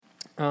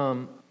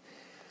Um,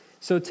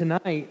 so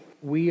tonight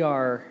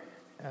we're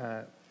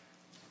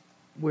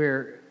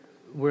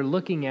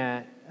looking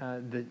at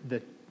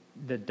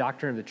the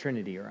doctrine of the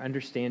Trinity, or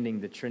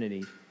understanding the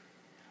Trinity.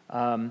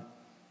 One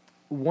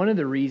of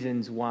the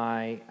reasons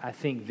why I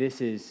think this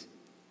is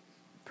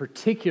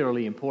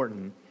particularly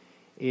important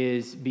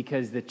is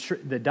because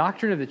the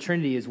doctrine of the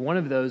Trinity is one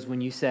of those when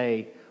you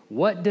say,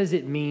 what does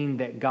it mean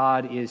that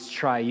God is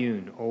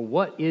triune, or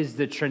what is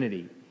the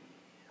Trinity?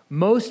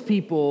 Most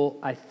people,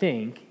 I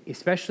think,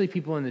 especially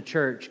people in the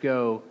church,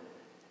 go,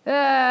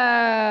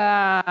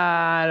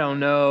 I don't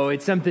know,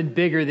 it's something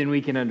bigger than we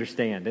can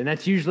understand. And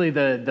that's usually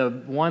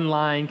the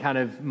one-line kind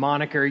of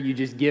moniker you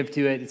just give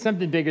to it. It's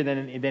something bigger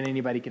than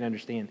anybody can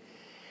understand.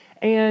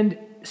 And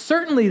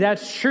certainly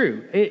that's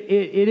true.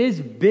 It is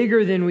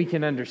bigger than we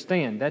can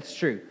understand. That's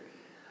true.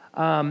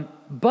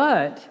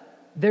 But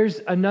there's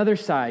another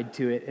side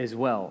to it as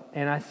well.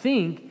 And I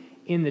think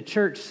in the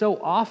church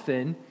so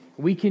often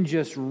we can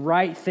just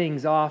write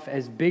things off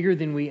as bigger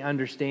than we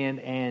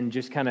understand and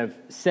just kind of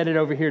set it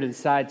over here to the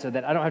side so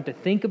that I don't have to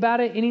think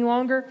about it any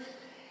longer.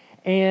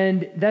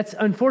 And that's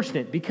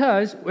unfortunate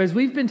because, as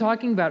we've been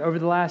talking about over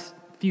the last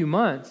few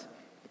months,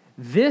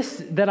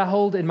 this that I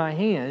hold in my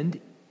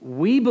hand,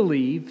 we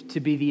believe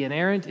to be the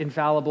inerrant,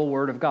 infallible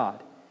Word of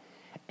God.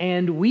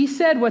 And we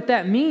said what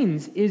that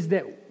means is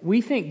that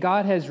we think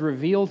God has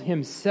revealed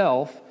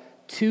Himself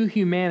to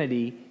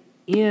humanity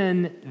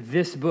in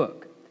this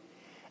book.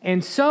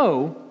 And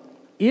so,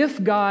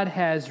 if God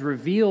has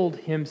revealed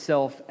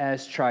Himself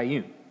as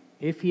triune,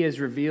 if He has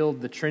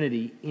revealed the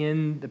Trinity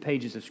in the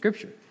pages of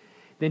Scripture,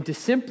 then to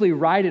simply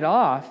write it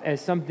off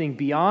as something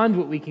beyond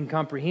what we can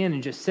comprehend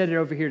and just set it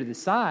over here to the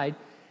side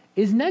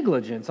is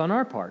negligence on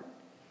our part.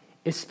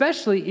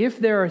 Especially if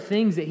there are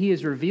things that He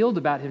has revealed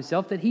about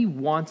Himself that He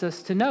wants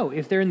us to know.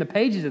 If they're in the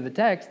pages of the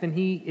text, then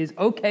He is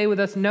okay with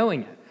us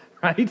knowing it,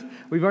 right?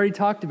 We've already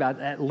talked about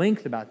that at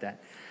length about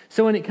that.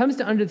 So when it comes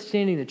to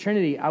understanding the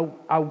Trinity,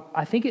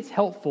 I think it's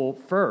helpful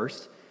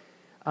first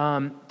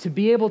to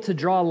be able to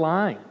draw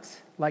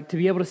lines, like to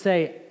be able to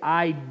say,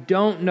 I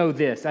don't know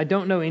this. I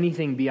don't know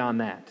anything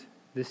beyond that.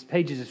 These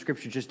pages of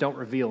Scripture just don't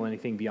reveal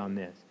anything beyond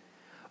this.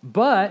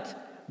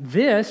 But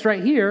this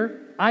right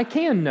here, I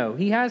can know.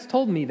 He has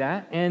told me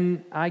that,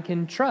 and I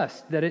can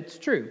trust that it's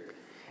true.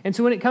 And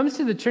so when it comes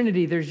to the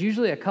Trinity, there's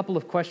usually a couple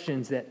of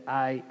questions that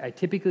I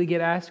typically get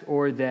asked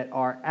or that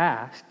are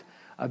asked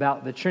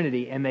about the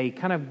Trinity, and they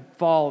kind of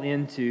fall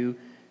into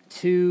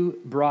two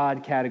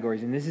broad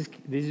categories. And this is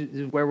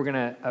where we're going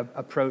to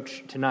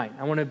approach tonight.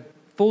 I want a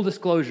full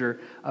disclosure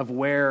of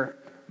where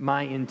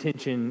my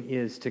intention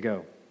is to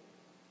go.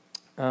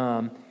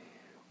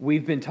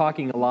 We've been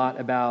talking a lot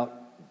about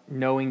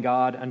knowing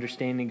God,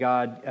 understanding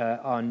God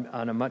on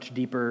a much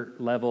deeper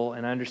level.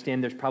 And I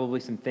understand there's probably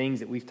some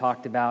things that we've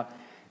talked about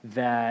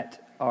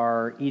that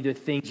are either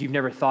things you've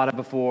never thought of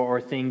before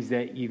or things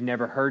that you've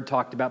never heard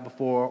talked about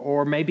before,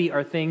 or maybe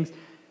are things,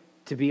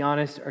 to be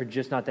honest, are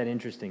just not that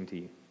interesting to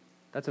you.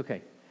 That's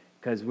okay,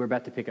 because we're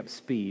about to pick up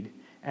speed,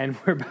 and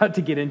we're about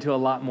to get into a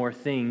lot more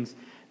things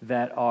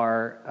that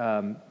are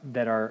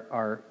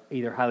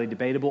either highly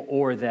debatable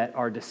or that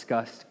are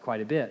discussed quite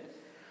a bit.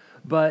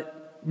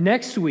 But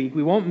next week,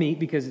 we won't meet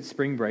because it's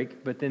spring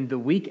break, but then the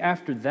week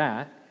after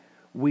that,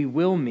 we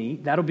will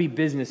meet. That'll be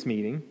business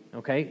meeting,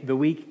 okay? The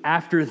week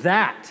after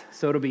that,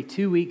 so it'll be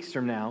 2 weeks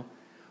from now,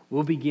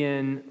 we'll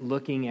begin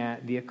looking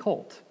at the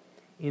occult.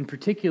 In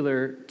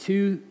particular,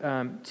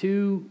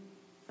 two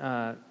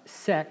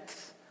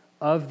sects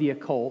of the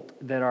occult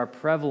that are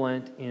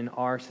prevalent in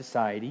our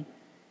society,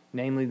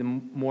 namely the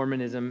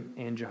Mormonism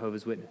and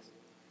Jehovah's Witness.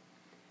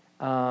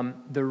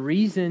 The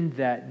reason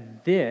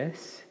that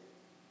this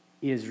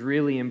is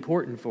really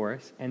important for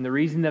us, and the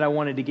reason that I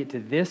wanted to get to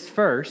this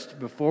first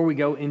before we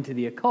go into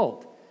the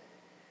occult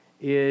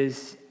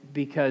is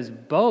because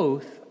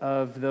both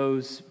of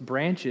those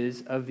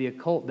branches of the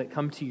occult that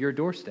come to your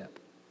doorstep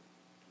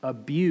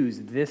abuse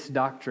this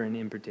doctrine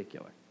in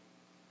particular.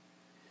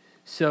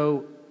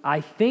 So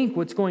I think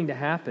what's going to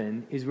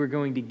happen is we're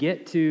going to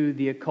get to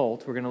the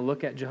occult. We're going to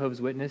look at Jehovah's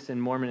Witness and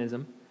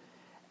Mormonism,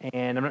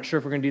 and I'm not sure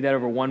if we're going to do that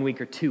over 1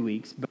 week or 2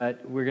 weeks,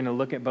 but we're going to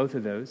look at both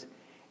of those.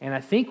 And I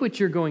think what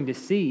you're going to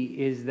see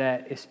is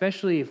that,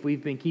 especially if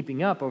we've been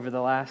keeping up over the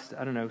last,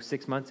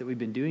 6 months that we've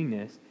been doing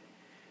this,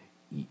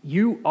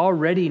 you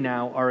already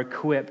now are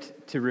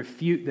equipped to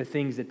refute the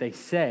things that they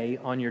say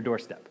on your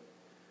doorstep.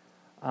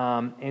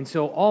 And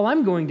so all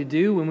I'm going to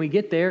do when we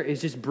get there is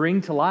just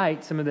bring to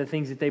light some of the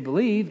things that they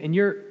believe, and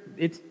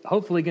it's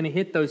hopefully going to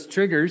hit those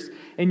triggers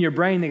in your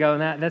brain that go,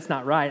 that's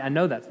not right. I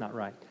know that's not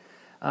right.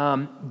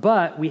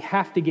 But we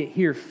have to get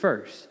here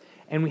first.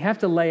 And we have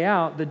to lay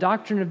out the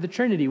doctrine of the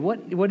Trinity.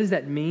 What does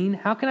that mean?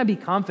 How can I be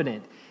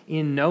confident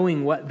in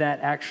knowing what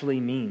that actually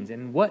means?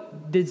 And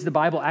what does the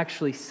Bible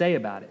actually say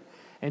about it?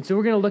 And so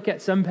we're going to look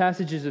at some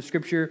passages of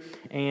Scripture,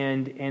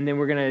 and then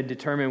we're going to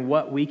determine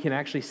what we can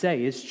actually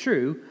say is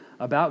true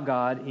about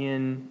God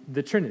in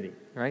the Trinity,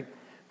 right?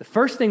 The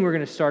first thing we're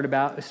going to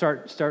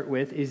start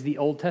with is the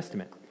Old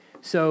Testament.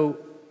 So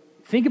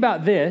think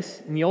about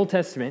this in the Old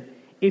Testament.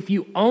 if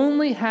you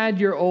only had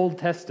your Old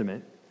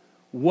Testament,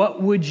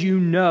 what would you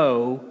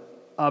know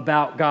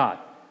about God?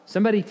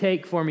 Somebody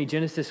take for me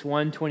Genesis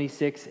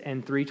 1:26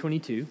 and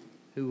 3:22.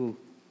 Who will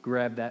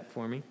grab that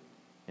for me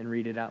and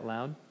read it out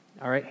loud?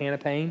 All right, Hannah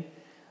Payne.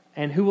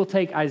 And who will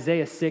take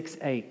Isaiah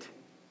 6:8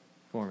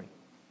 for me?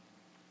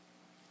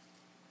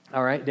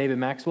 All right, David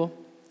Maxwell.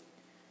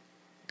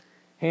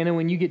 Hannah,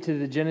 when you get to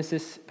the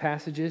Genesis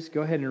passages,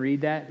 go ahead and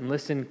read that and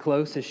listen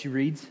close as she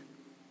reads.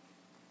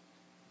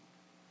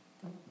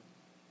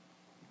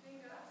 Then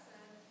God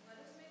said, "Let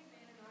us make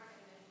man in our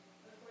image,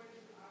 according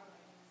to our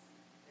likeness.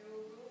 They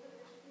will rule the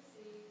fish of the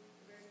sea,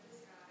 the birds of the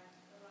sky,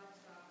 the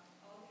livestock,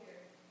 all the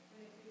earth,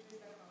 and the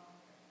creatures that crawl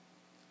on the earth."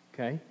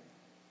 Okay,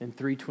 and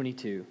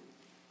 3:22.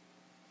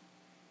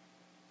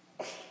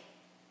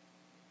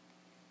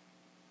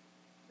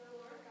 The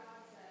Lord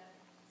God said,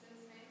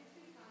 "Since man has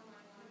become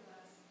like one of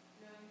us,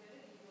 knowing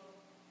good and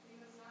evil, we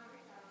must not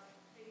reach out,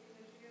 take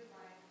from the tree of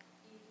life,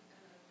 eat,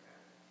 and live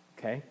forever."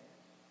 Okay,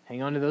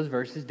 hang on to those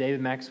verses.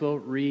 David Maxwell,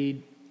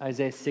 read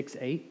Isaiah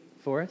 6:8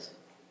 for us.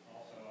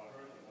 Also, I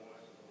heard the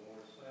voice of the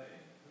Lord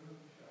saying,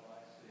 "Whom shall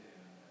I send,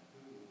 and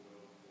who will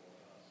go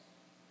before us?"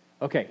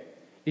 Okay,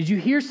 did you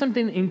hear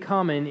something in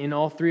common in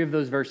all three of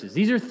those verses?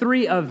 These are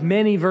three of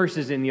many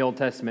verses in the Old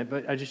Testament,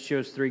 but I just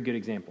chose three good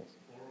examples.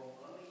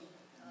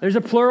 There's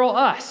a plural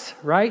us,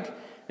 right?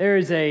 There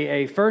is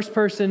a first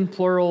person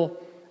plural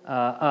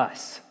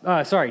us.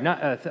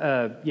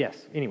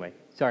 Yes, anyway,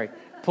 sorry.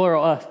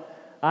 Plural us.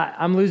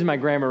 I'm losing my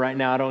grammar right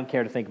now. I don't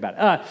care to think about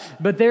it.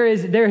 But there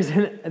is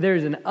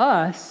an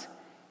us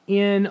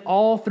in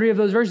all three of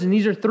those verses. And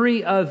these are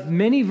three of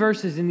many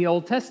verses in the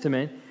Old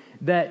Testament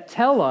that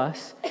tell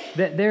us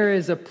that there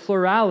is a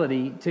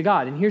plurality to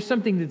God. And here's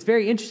something that's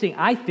very interesting,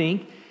 I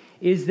think,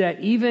 is that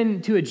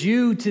even to a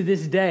Jew to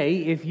this day,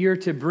 if you're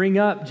to bring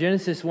up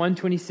Genesis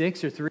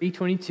 1:26 or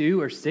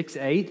 3:22 or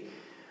 6:8,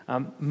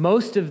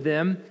 most of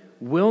them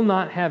will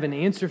not have an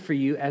answer for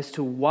you as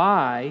to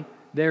why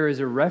there is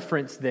a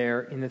reference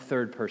there in the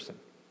third person.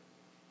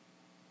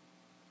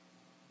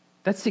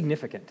 That's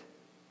significant.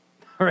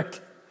 All right?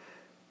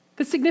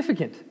 That's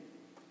significant.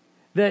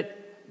 That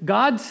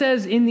God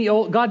says in the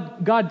Old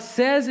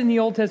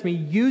Testament,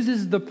 He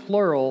uses the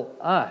plural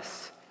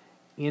us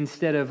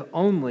instead of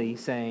only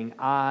saying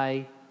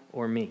I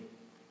or me.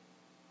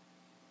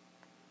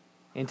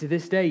 And to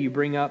this day, you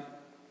bring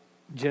up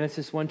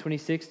Genesis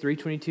 1:26,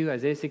 3:22,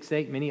 Isaiah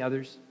 6:8, many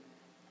others.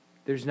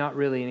 There's not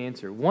really an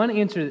answer. One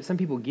answer that some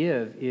people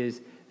give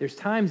is there's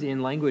times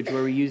in language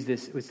where we use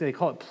this, they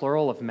call it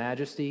plural of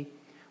majesty,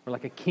 where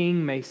like a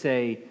king may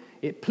say,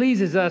 "It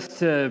pleases us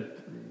to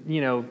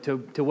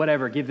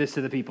whatever, give this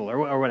to the people,"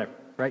 or whatever,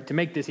 right? To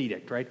make this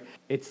edict, right?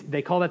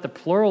 They call that the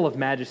plural of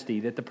majesty,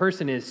 that the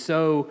person is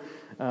so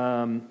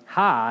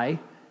high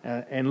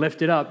and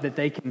lifted up that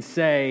they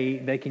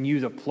can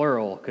use a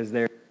plural because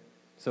they're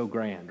so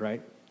grand,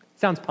 right?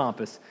 Sounds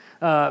pompous,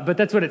 but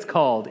that's what it's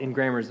called in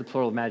grammar, is the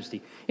plural of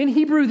majesty. In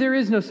Hebrew, there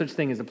is no such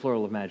thing as a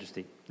plural of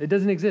majesty. It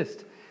doesn't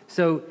exist.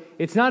 So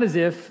it's not as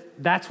if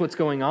that's what's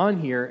going on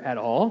here at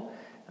all.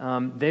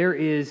 There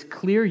is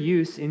clear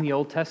use in the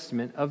Old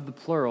Testament of the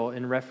plural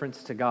in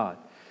reference to God.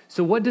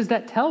 So what does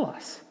that tell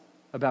us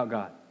about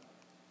God?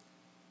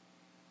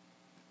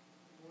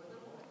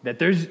 That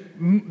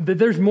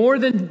there's more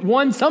than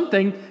one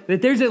something,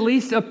 that there's at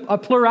least a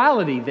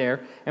plurality there.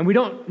 And we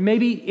don't,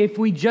 maybe if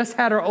we just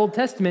had our Old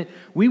Testament,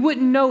 we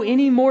wouldn't know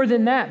any more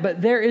than that.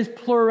 But there is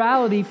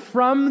plurality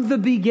from the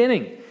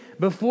beginning.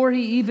 Before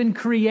He even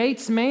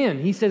creates man,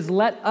 He says,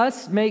 "Let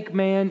us make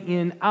man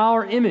in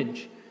our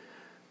image."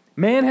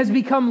 Man has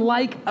become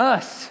like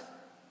us,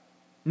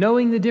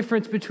 knowing the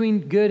difference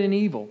between good and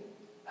evil.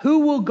 Who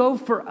will go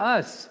for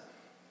us?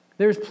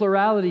 There's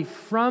plurality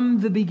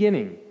from the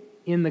beginning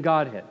in the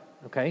Godhead,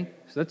 okay?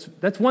 So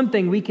that's one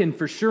thing we can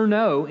for sure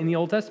know in the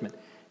Old Testament.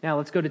 Now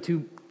let's go to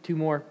two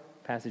more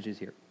passages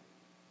here.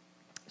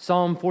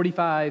 Psalm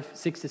 45,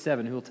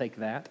 6-7. Who will take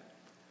that?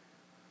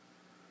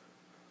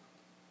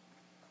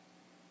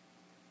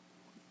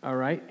 All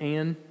right,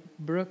 Ann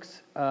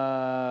Brooks.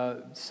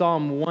 Psalm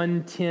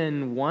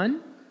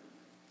 110:1.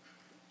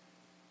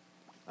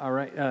 All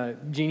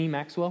right, Jeannie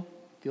Maxwell,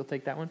 if you'll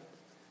take that one.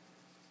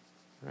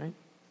 All right.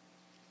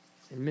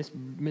 And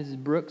Mrs.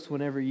 Brooks,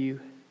 whenever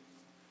you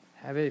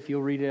have it, if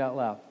you'll read it out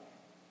loud.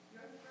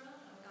 Your throne,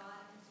 O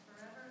God, is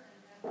forever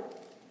and ever.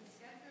 The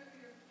scepter of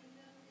your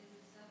kingdom is the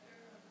scepter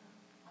of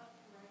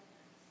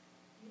uprightness.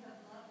 You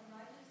have loved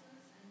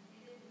righteousness and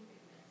hated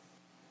wickedness.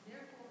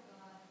 Therefore,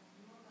 God,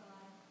 your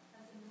God,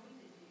 has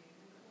anointed you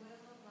with the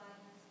oil of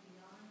gladness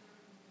beyond your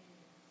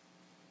companions.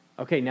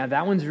 Okay, now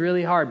that one's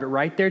really hard, but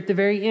right there at the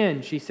very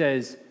end, she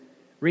says,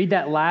 read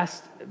that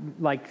last,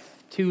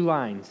 two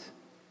lines.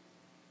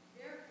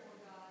 Therefore,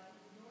 God,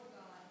 your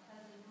God,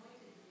 has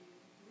anointed you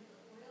with the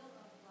oil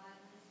of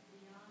gladness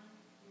beyond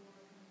your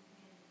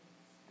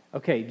companions.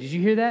 Okay, did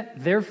you hear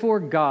that? Therefore,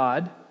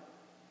 God,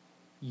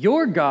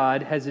 your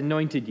God, has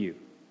anointed you.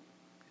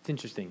 It's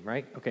interesting,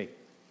 right? Okay,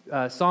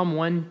 Psalm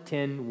 110:1.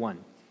 The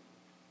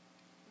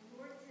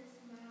Lord says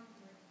to my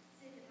Lord,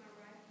 sit at my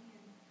right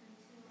hand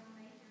until I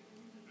make your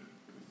enemies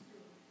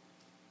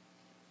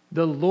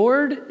The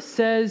Lord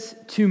says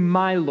to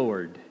my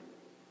Lord.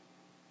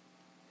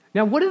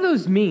 Now, what do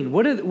those mean?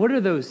 What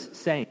are those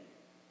saying?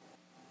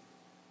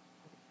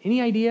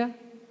 Any idea?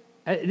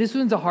 This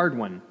one's a hard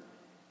one.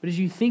 But as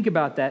you think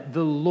about that,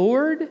 the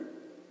Lord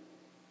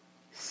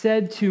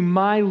said to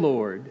my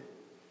Lord,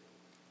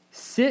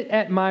 sit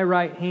at my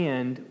right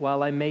hand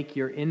while I make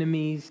your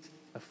enemies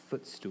a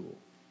footstool.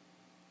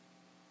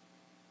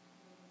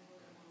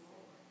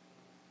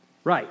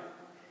 Right.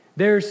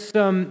 There's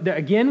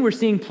again, we're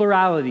seeing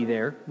plurality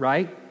there,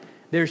 right?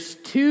 There's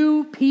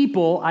two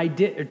people,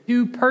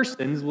 two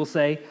persons, we'll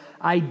say,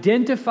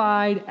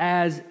 identified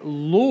as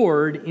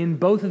Lord in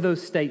both of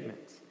those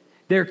statements.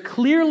 They're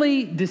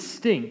clearly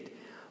distinct,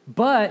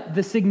 but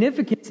the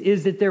significance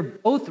is that they're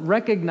both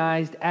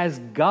recognized as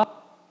God.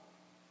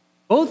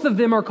 Both of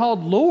them are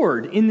called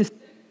Lord in this,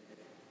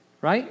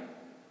 right?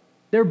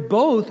 They're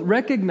both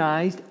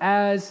recognized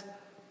as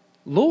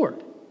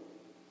Lord.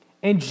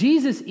 And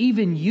Jesus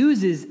even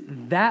uses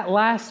that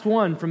last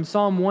one from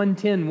Psalm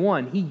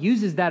 110:1. He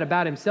uses that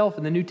about himself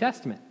in the New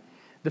Testament.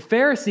 The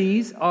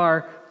Pharisees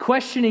are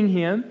questioning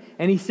him,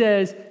 and he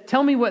says,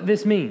 tell me what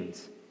this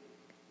means.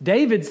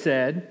 David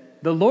said,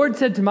 the Lord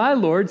said to my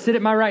Lord, sit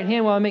at my right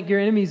hand while I make your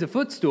enemies a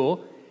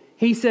footstool.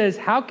 He says,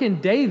 how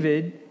can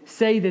David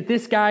say that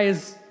this guy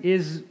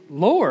is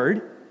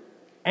Lord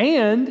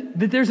and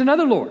that there's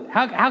another Lord?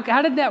 How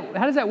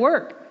does that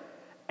work?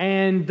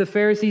 And the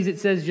Pharisees, it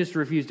says, just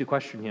refused to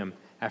question him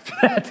after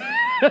that.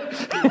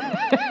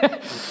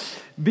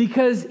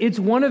 Because it's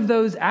one of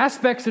those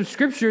aspects of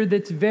Scripture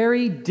that's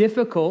very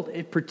difficult,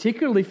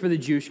 particularly for the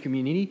Jewish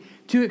community,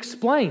 to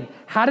explain.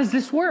 How does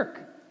this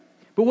work?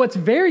 But what's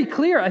very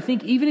clear, I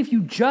think, even if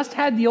you just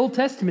had the Old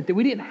Testament, that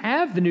we didn't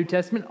have the New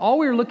Testament, all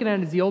we were looking at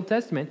is the Old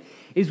Testament,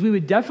 is we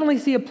would definitely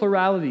see a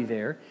plurality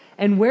there.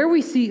 And where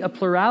we see a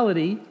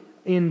plurality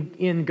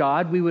in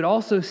God, we would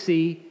also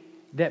see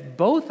that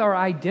both are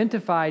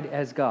identified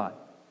as God.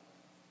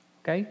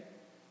 Okay?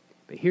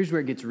 But here's where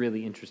it gets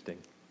really interesting.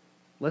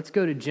 Let's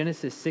go to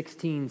Genesis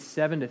 16,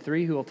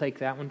 7-3. Who will take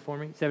that one for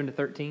me?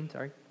 7-13,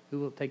 sorry. Who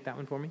will take that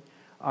one for me?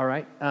 All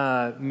right.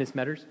 Miss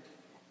Metters.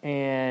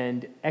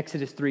 And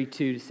Exodus 3,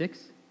 2-6.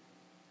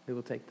 Who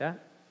will take that?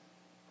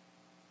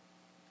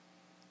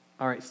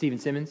 All right, Stephen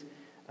Simmons.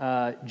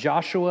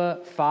 Joshua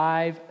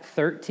 5,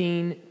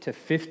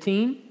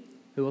 13-15.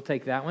 Who will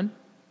take that one?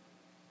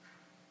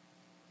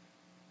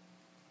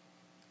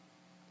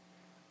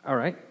 All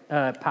right.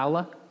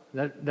 Paula.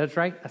 That's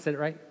right? I said it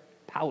right?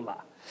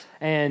 Paula.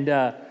 And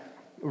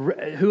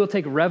who will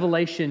take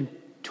Revelation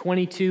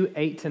 22,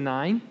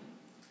 8-9?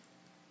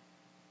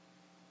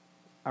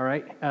 All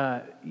right.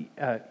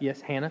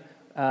 Yes, Hannah.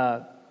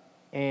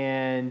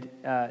 And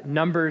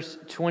Numbers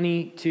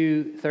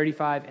 22,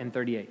 35, and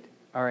 38.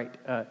 All right.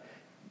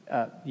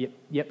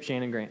 Yep,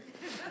 Shannon Grant.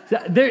 So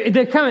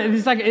they're coming.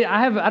 It's like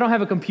I don't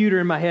have a computer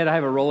in my head. I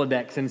have a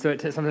Rolodex, and so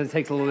sometimes it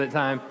takes a little bit of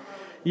time.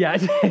 Yeah,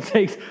 it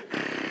takes,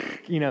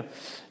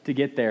 to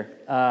get there.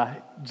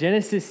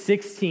 Genesis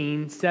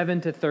 16,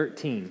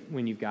 7-13,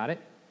 when you've got it.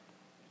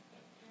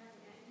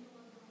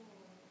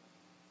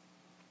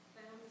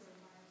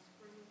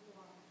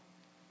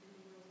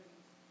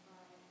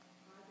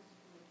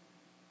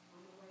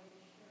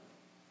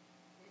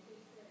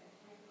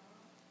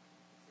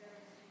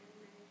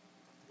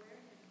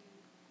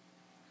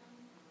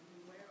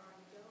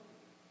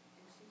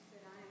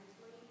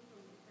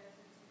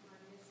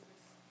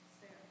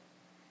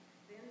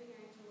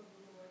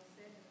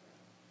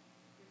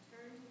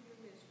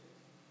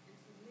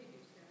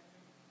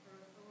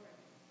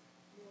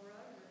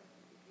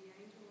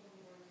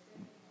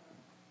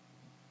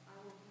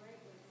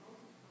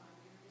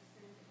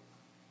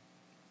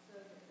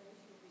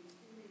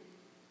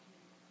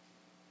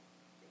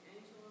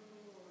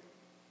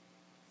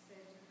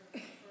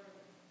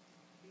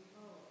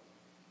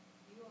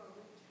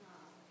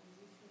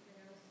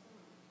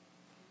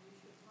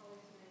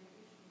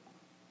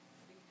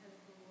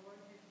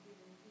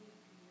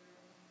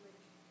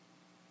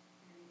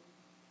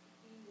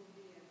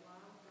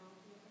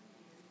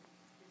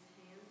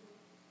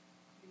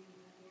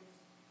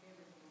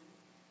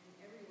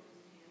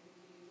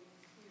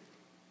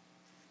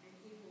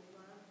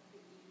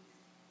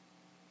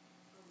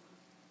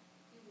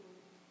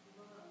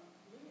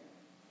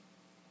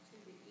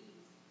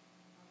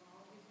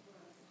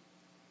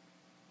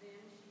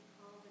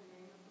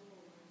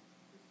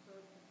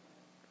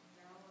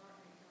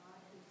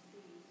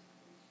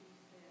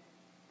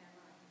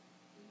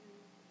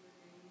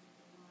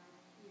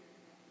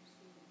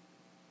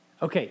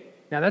 Okay,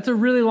 now that's a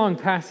really long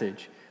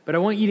passage, but I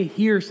want you to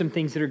hear some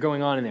things that are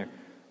going on in there.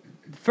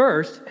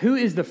 First, who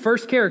is the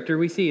first character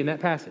we see in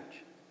that passage?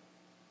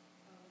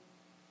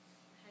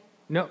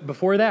 No,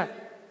 before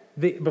that.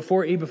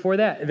 Before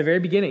that, at the very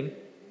beginning,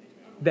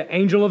 the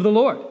angel of the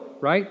Lord,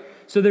 right?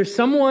 So there's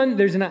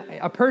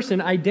a person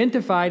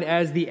identified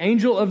as the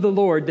angel of the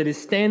Lord that is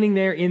standing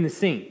there in the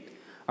scene.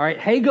 All right,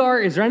 Hagar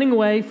is running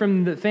away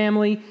from the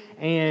family,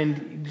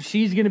 and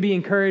she's going to be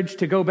encouraged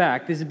to go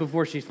back. This is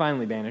before she's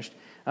finally banished.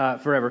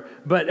 forever.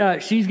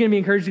 But she's going to be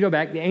encouraged to go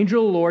back. The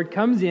angel of the Lord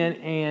comes in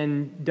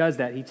and does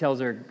that. He tells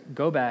her,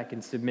 go back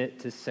and submit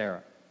to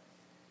Sarah.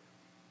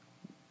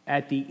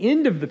 At the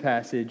end of the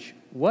passage,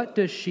 what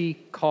does she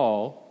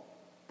call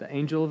the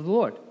angel of the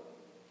Lord?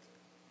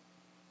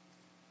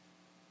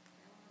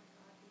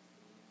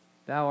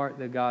 Thou art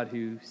the God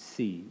who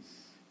sees.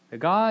 The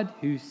God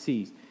who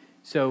sees.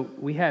 So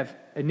we have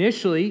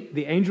initially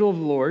the angel of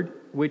the Lord,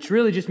 which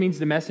really just means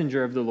the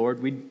messenger of the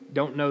Lord. We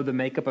don't know the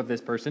makeup of this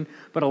person,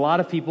 but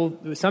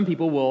some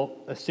people will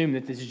assume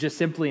that this is just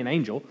simply an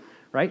angel,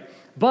 right?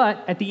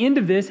 But at the end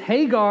of this,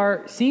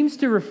 Hagar seems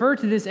to refer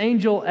to this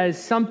angel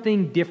as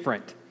something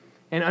different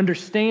and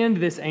understand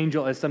this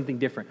angel as something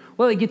different.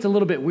 Well, it gets a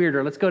little bit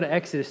weirder. Let's go to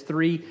Exodus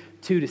 3,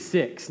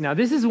 2-6. Now,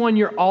 this is one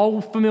you're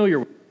all familiar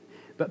with,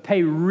 but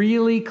pay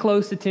really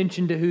close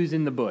attention to who's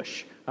in the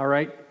bush, all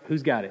right?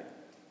 Who's got it?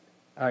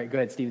 All right, go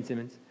ahead, Stephen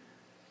Simmons.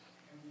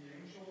 And the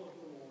angel of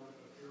the Lord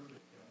appeared to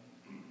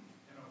him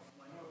in a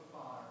flame of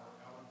fire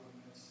out of the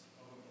midst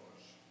of a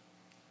bush.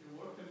 He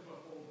looked, and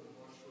behold, the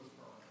bush was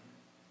burning,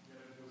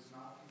 yet it was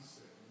not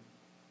consumed.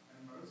 And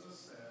Moses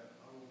said,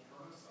 I will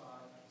turn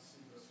aside to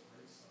see this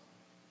great sign,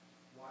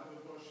 why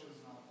the bush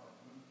is not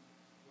burned.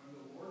 When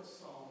the Lord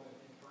saw that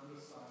he turned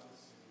aside to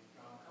see,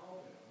 God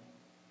called him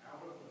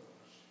out of the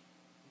bush,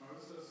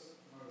 Moses,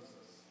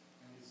 Moses.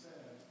 And he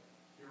said,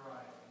 Here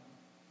I am.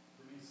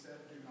 Then he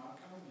said, Do not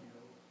come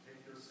near,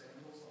 take your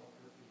sandals off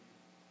your feet,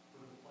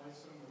 for the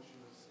place in which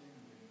you are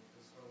standing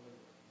is holy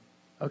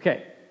ground.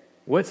 Okay,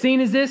 what scene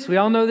is this? We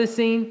all know this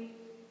scene.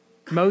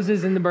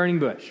 Moses in the burning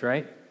bush,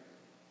 right?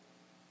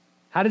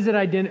 How does it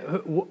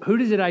who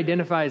does it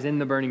identify as in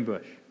the burning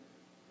bush?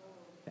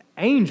 The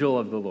angel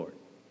of the Lord,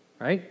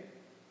 right?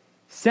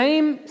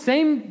 Same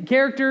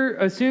character.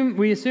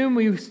 We assume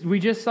we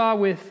just saw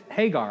with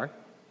Hagar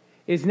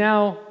is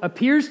now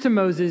appears to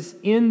Moses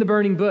in the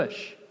burning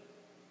bush.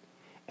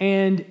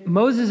 And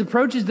Moses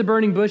approaches the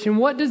burning bush, and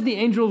what does the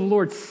angel of the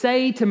Lord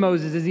say to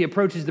Moses as he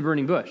approaches the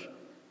burning bush?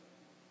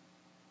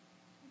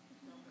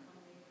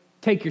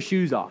 Take your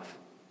shoes off.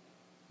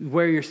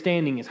 Where you're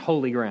standing is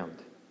holy ground.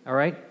 All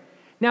right?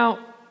 Now,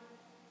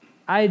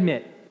 I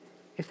admit,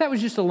 if that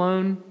was just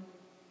alone,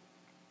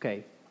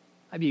 okay,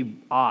 that'd be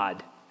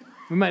odd.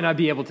 We might not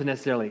be able to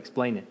necessarily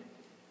explain it.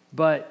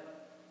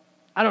 But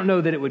I don't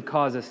know that it would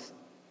cause us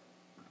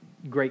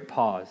great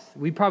pause.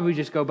 We'd probably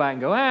just go back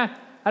and go, I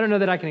don't know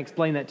that I can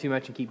explain that too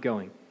much and keep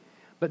going.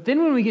 But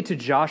then when we get to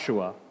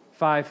Joshua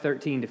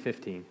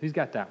 5:13-15, who's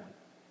got that one?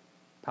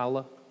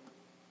 Paula? And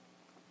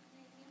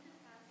it came to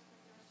pass when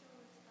Joshua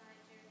was by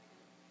Jericho,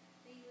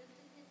 that he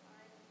lifted his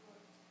eyes and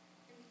looked,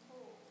 and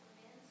behold, a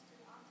man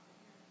stood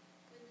opposite him,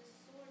 with his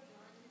sword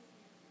drawn in his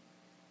hand.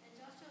 And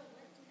Joshua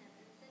went to him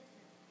and said to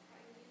him,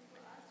 Are you for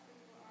us or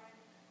for our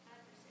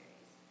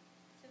adversaries?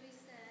 So he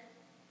said,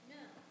 No,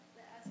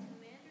 but as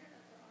commander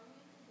of the army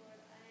of the Lord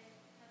I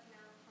have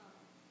now come.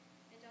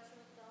 And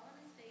Joshua fell on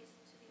his face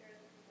to the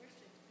earth and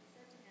worshipped, and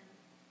said to him,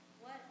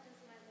 What does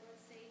my Lord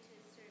say to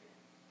his servant?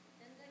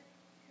 Then the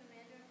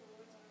commander of the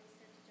Lord's army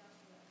said to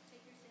Joshua,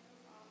 Take your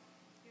sandals off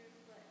your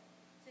foot.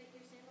 Take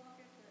your sandal off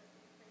your foot,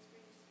 for the place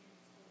where you stand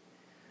is holy.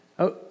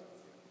 Oh,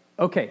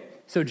 okay.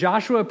 So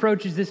Joshua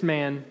approaches this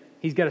man.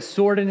 He's got a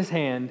sword in his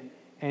hand,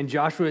 and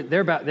Joshua,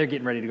 they're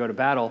getting ready to go to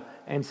battle,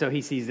 and so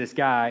he sees this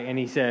guy, and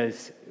he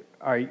says,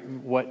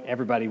 what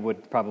everybody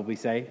would probably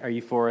say, are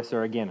you for us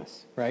or against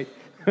us, right?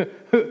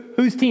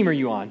 Whose team are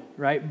you on,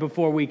 right?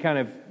 Before we kind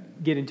of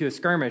get into a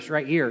skirmish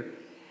right here.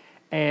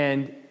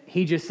 And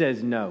he just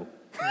says no.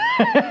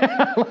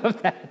 I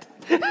love that.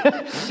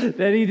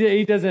 That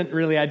he doesn't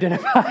really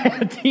identify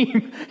a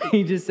team.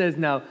 He just says,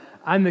 no,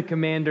 I'm the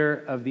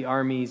commander of the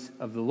armies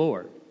of the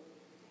Lord.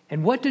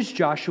 And what does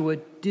Joshua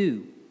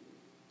do?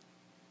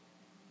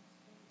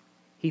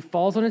 He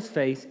falls on his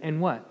face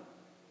and what?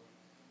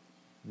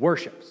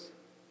 Worships.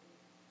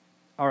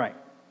 All right.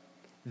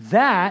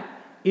 That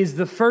is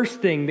the first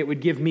thing that would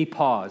give me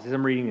pause as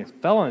I'm reading this.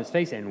 Fell on his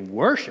face and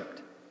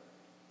worshipped.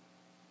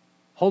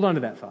 Hold on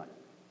to that thought.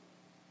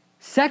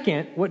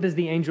 Second, what does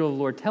the angel of the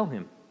Lord tell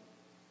him?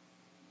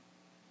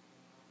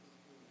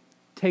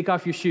 Take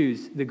off your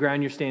shoes. The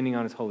ground you're standing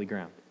on is holy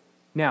ground.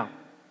 Now,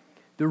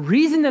 the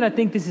reason that I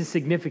think this is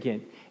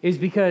significant is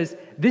because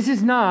this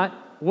is not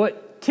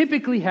what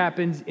typically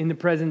happens in the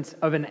presence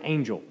of an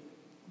angel.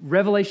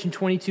 Revelation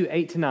 22,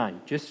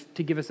 8-9, just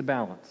to give us a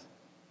balance.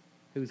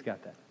 Who's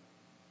got that?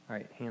 All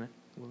right, Hannah.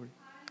 Lord.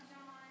 I,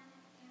 John,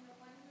 am the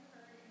one who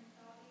heard and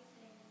saw these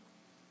things.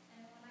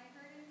 And when I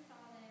heard and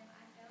saw them,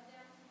 I fell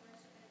down to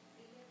worship at the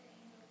feet of the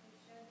angel who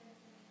showed them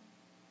to me.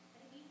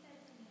 But he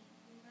said to me,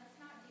 You must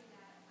not do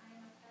that. I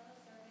am a fellow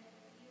servant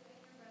with you and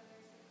your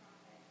brothers the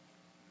prophets,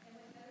 and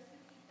with those who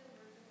keep the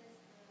words of this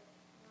book,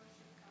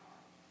 worship God.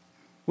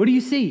 What do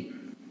you see?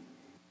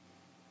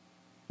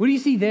 What do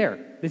you see there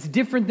that's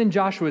different than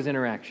Joshua's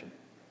interaction?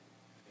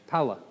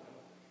 Paula.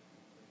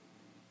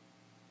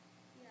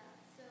 Yeah,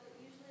 so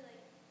usually,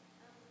 like,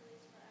 at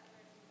least what I've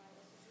read in the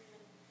Bible, it's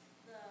usually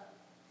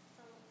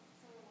someone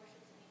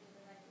worships an angel,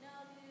 they're like, no,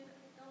 dude,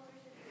 don't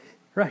worship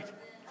me. Right. And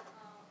then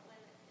when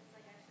it's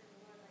like actually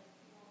the Lord, like,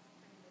 he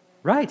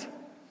Right.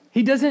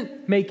 He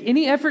doesn't make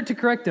any effort to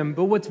correct them,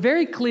 but what's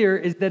very clear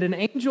is that an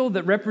angel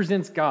that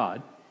represents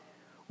God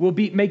will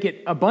make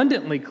it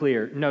abundantly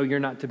clear, no, you're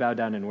not to bow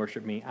down and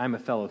worship me. I'm a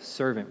fellow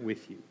servant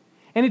with you.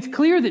 And it's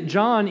clear that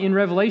John in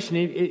Revelation,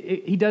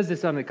 he does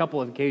this on a couple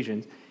of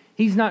occasions.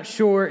 He's not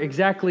sure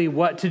exactly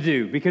what to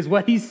do because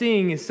what he's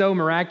seeing is so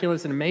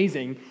miraculous and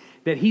amazing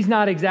that he's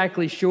not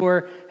exactly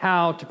sure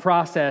how to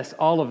process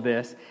all of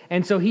this.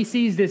 And so he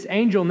sees this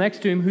angel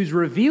next to him who's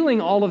revealing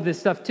all of this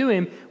stuff to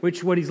him,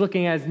 which what he's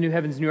looking at is the new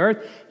heavens, new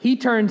earth. He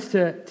turns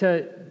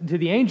to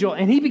the angel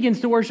and he begins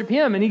to worship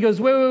him. And he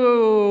goes,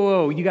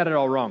 whoa, you got it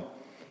all wrong.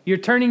 You're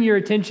turning your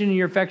attention and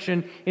your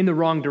affection in the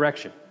wrong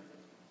direction.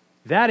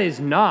 That is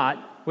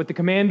not what the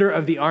commander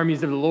of the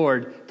armies of the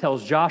Lord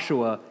tells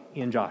Joshua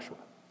in Joshua.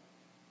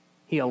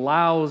 He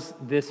allows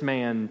this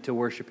man to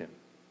worship him.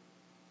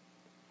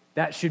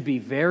 That should be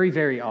very,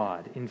 very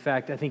odd. In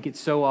fact, I think it's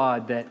so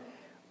odd that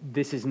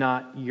this is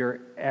not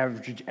your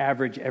average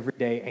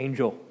everyday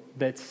angel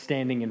that's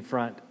standing in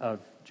front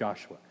of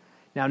Joshua.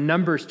 Now,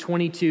 Numbers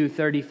 22,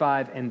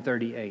 35, and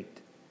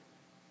 38.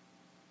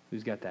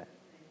 Who's got that?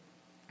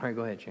 All right,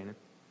 go ahead, Shannon.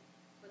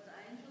 But the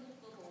angel of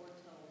the Lord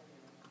told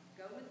him,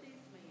 "Go with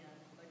these men,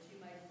 but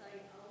you may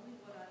say only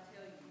what I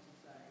tell you to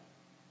say."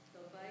 So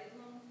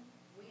Balaam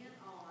went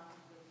on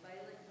with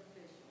Balak's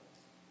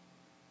officials.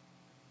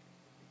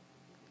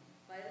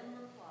 Balaam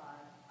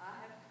replied,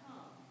 "I have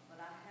come,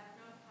 but I have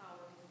no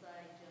power to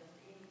say just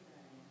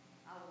anything.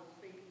 I will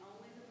speak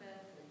only the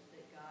message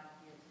that God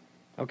gives me."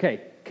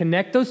 Okay,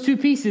 connect those two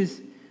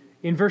pieces.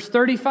 In verse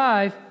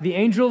 35, the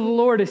angel of the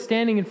Lord is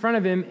standing in front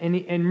of him, and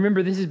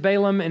remember, this is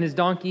Balaam and his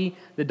donkey.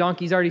 The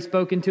donkey's already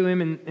spoken to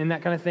him and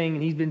that kind of thing,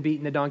 and he's been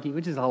beating the donkey,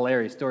 which is a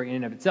hilarious story in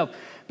and of itself.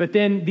 But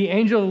then the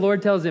angel of the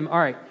Lord tells him, all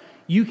right,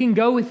 you can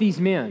go with these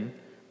men,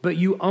 but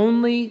you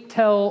only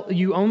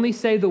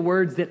say the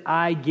words that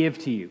I give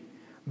to you.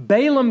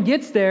 Balaam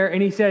gets there,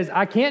 and he says,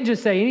 I can't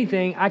just say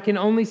anything. I can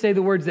only say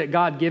the words that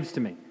God gives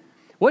to me.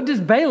 What does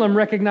Balaam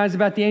recognize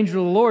about the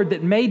angel of the Lord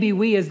that maybe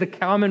we as the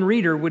common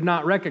reader would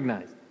not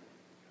recognize?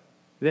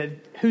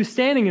 That who's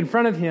standing in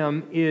front of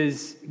him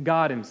is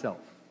God himself,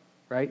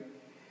 right?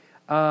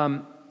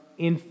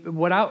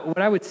 What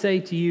I would say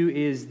to you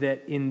is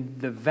that in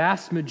the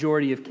vast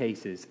majority of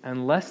cases,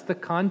 unless the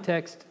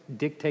context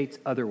dictates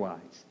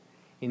otherwise,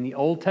 in the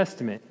Old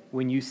Testament,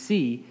 when you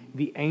see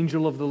the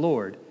angel of the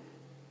Lord,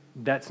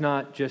 that's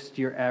not just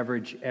your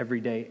average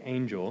everyday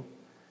angel.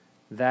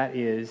 That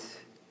is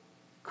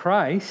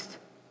Christ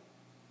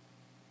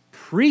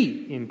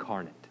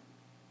pre-incarnate,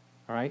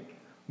 all right?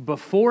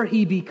 Before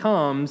he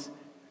becomes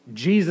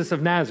Jesus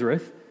of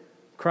Nazareth,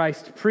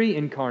 Christ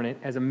pre-incarnate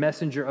as a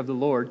messenger of the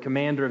Lord,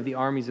 commander of the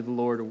armies of the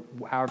Lord, or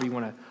however you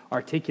want to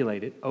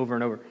articulate it over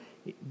and over.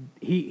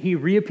 He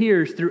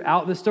reappears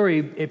throughout the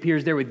story. He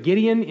appears there with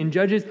Gideon in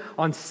Judges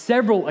on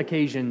several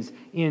occasions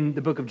in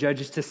the book of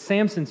Judges. To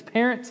Samson's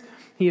parents,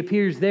 he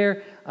appears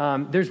there.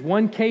 There's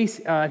one case,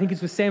 I think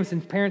it's with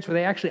Samson's parents, where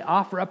they actually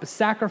offer up a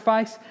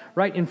sacrifice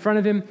right in front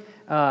of him,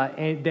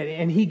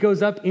 and he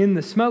goes up in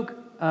the smoke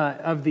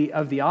of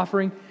the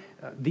offering.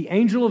 The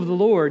angel of the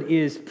Lord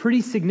is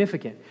pretty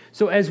significant.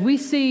 So as we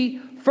see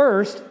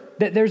first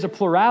that there's a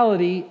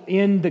plurality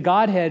in the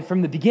Godhead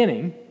from the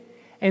beginning,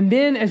 and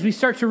then as we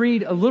start to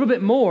read a little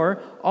bit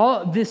more,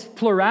 all this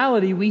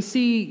plurality, we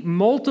see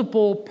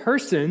multiple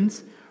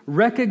persons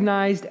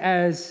recognized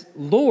as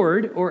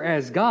Lord or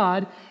as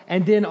God,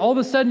 and then all of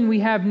a sudden we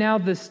have now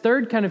this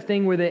third kind of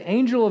thing where the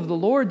angel of the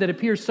Lord that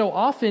appears so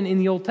often in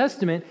the Old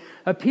Testament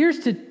appears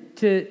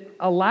to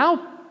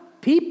allow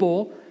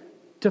people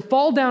to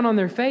fall down on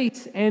their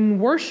face and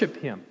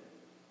worship him.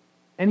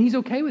 And he's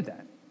okay with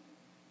that.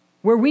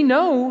 Where we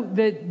know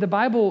that the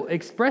Bible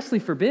expressly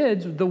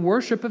forbids the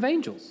worship of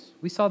angels.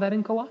 We saw that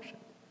in Colossians.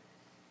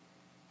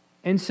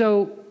 And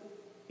so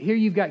here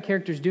you've got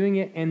characters doing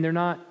it, and they're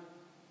not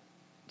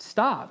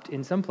stopped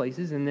in some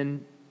places, and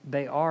then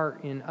they are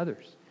in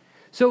others.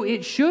 So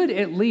it should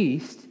at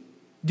least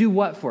do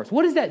what for us?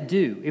 What does that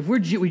do? If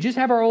we just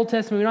have our Old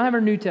Testament, we don't have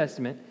our New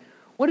Testament,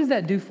 what does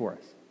that do for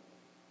us?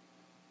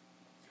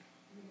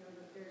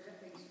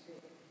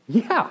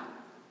 Yeah.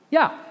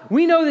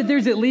 We know that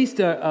there's at least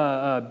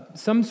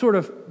some sort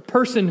of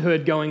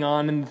personhood going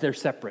on and that they're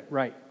separate,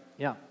 right?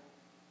 Yeah.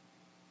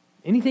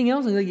 Anything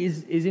else?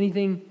 Is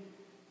anything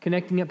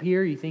connecting up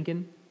here? Are you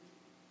thinking?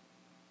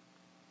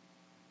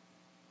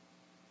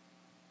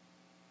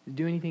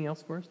 Do anything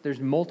else for us? There's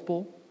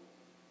multiple.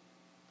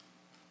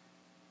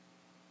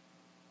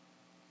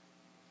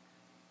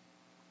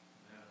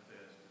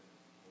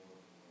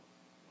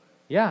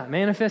 Yeah,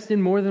 manifest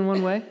in more than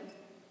one way,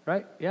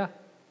 right? Yeah.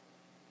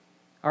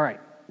 All right,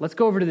 let's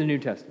go over to the New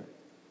Testament.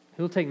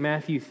 Who'll take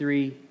Matthew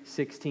 3,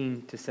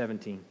 16 to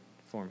 17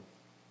 for me?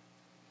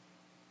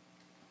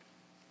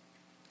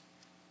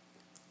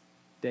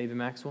 David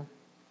Maxwell,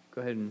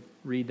 go ahead and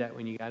read that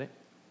when you got it.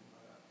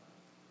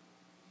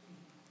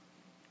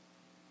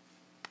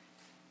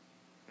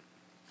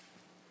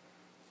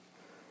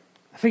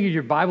 I figured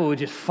your Bible would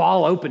just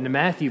fall open to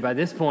Matthew by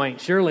this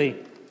point. Surely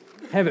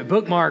have it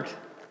bookmarked.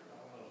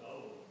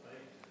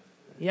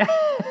 Yeah.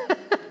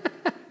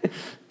 That's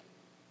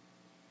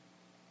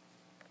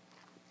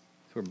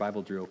where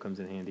Bible drill comes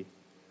in handy.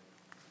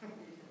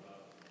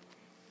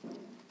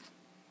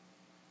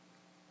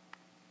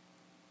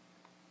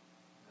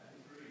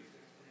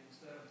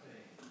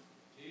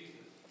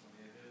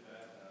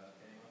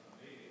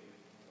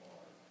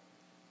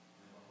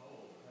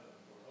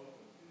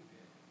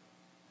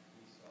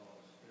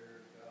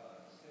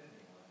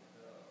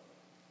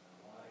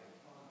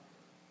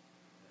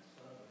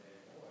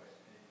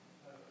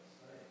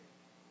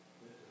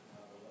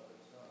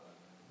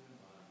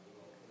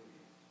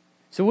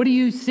 So what do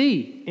you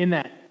see in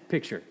that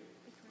picture?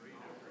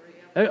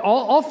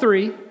 All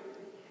three.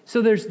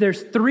 So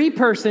there's three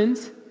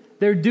persons.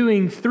 They're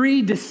doing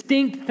three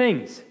distinct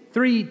things,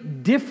 three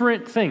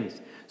different things.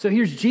 So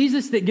here's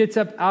Jesus that gets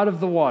up out of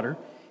the water.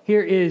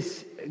 Here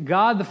is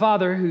God the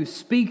Father who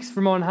speaks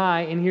from on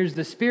high, and here's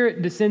the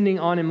Spirit descending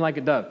on him like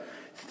a dove.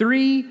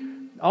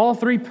 All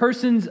three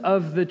persons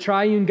of the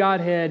triune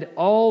Godhead,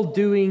 all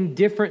doing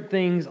different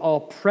things,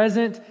 all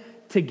present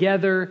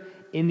together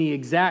in the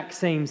exact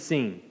same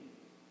scene.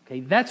 Okay,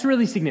 that's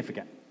really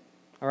significant,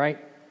 all right?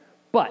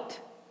 But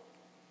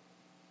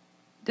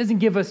it doesn't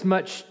give us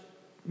much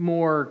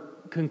more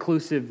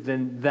conclusive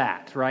than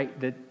that, right?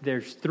 That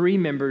there's three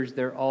members,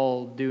 they're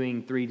all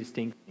doing three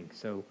distinct things.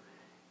 So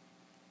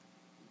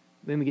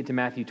let me get to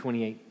Matthew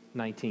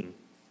 28:19.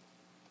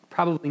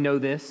 Probably know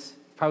this,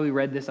 probably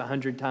read this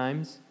 100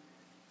 times.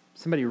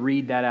 Somebody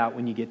read that out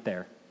when you get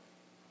there.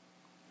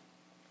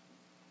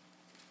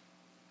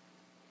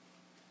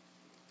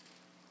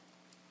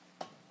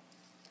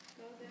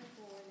 Go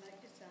therefore and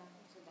make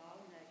disciples of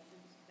all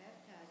nations,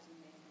 baptizing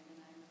them in the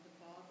name of the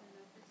Father and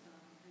of the Son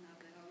and of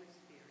the Holy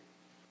Spirit.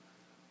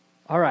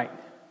 All right,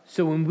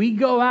 so when we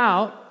go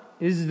out,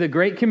 this is the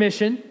Great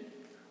Commission.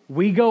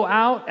 We go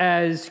out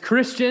as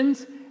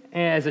Christians,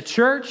 as a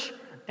church,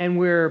 and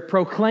we're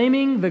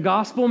proclaiming the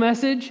gospel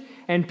message,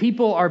 and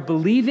people are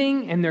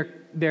believing, and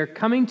they're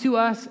coming to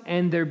us,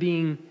 and they're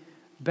being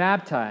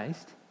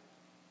baptized.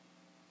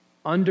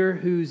 Under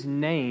whose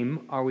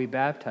name are we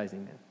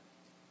baptizing them?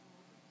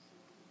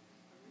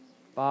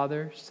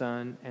 Father,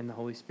 Son, and the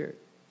Holy Spirit.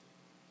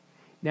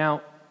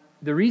 Now,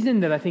 the reason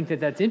that I think that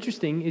that's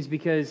interesting is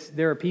because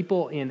there are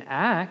people in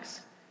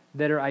Acts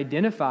that are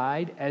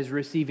identified as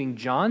receiving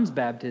John's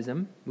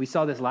baptism. We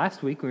saw this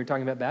last week when we were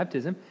talking about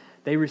baptism.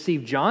 They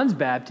received John's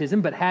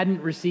baptism but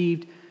hadn't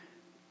received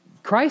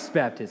Christ's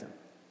baptism,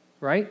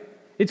 right?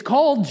 It's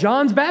called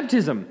John's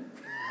baptism.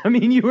 I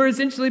mean, you were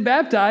essentially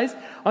baptized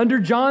under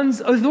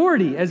John's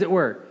authority, as it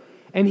were.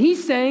 And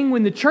he's saying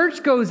when the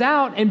church goes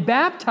out and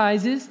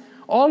baptizes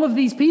all of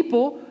these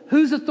people,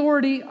 whose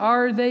authority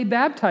are they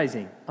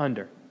baptizing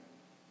under?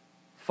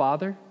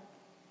 Father,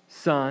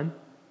 Son,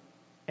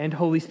 and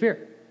Holy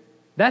Spirit.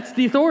 That's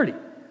the authority.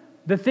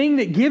 The thing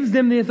that gives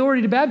them the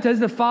authority to baptize is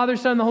the Father,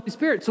 Son, and the Holy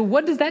Spirit. So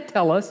what does that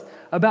tell us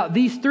about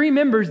these three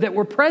members that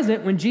were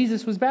present when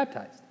Jesus was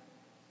baptized?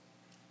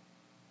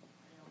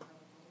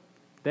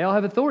 They all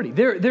have authority.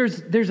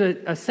 There's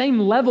a same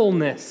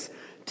levelness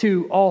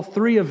to all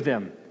three of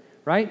them,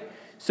 right?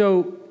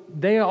 So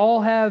they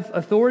all have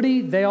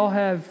authority. They all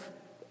have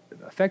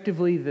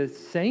effectively the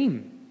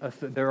same.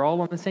 They're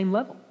all on the same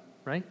level,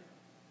 right?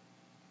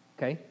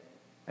 Okay.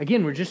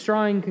 Again, we're just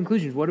drawing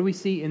conclusions. What do we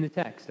see in the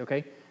text,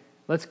 okay?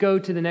 Let's go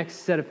to the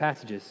next set of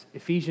passages.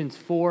 Ephesians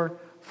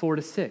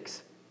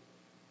 4:4-6.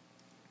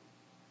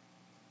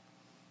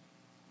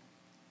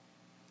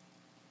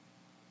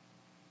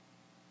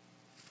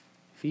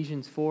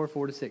 Ephesians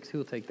 4:4-6. Who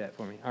will take that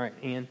for me? All right,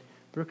 Ann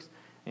Brooks.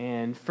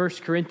 And 1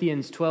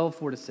 Corinthians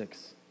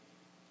 12:4-6.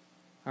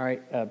 All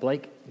right,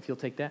 Blake, if you'll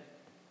take that.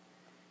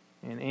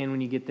 And Ann,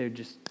 when you get there,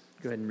 just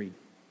go ahead and read.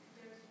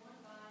 There is one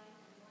body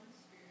and one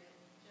Spirit,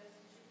 just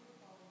as you were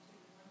called to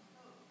one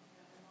hope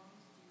that belongs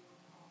to your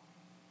call.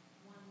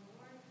 One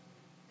Lord,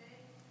 one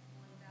faith,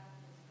 one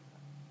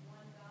baptism,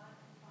 one God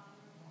and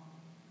Father of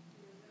all,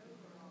 who is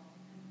over all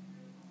and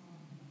through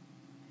all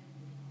and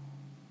in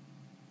all.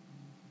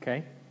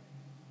 Okay.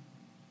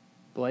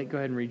 Blake, go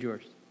ahead and read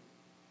yours.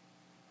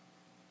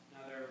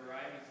 Now there are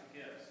varieties of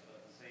gifts,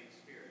 but the same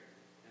Spirit.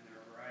 And there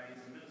are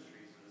varieties of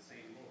ministries, but the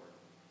same Lord.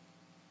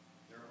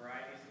 There are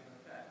varieties of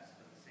effects,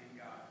 but the same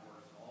God who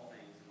works all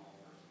things in all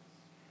persons.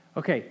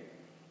 Okay.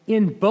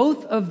 In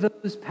both of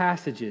those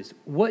passages,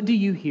 what do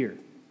you hear?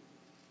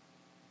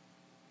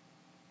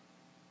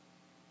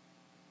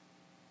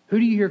 Who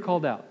do you hear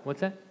called out? What's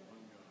that?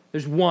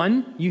 There's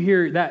one. You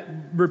hear that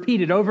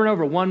repeated over and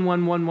over. One.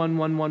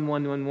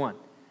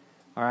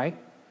 All right?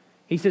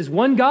 He says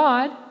one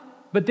God,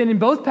 but then in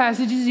both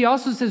passages he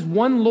also says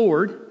one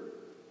Lord,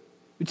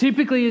 which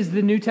typically is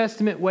the New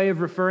Testament way of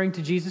referring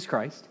to Jesus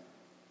Christ,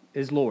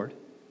 is Lord.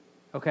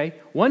 Okay?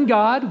 One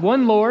God,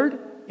 one Lord.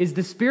 Is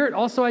the Spirit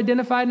also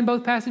identified in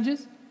both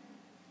passages?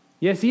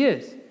 Yes, he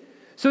is.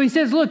 So he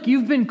says, look,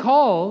 you've been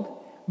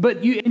called,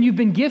 you've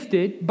been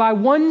gifted by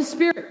one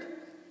Spirit,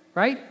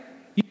 right?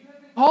 You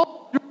have been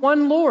called through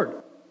one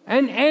Lord.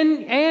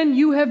 And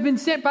you have been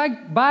sent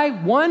by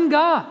one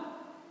God.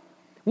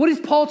 What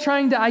is Paul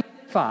trying to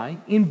identify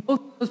in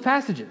both of those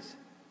passages?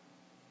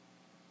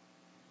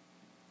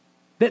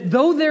 That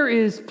though there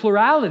is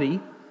plurality,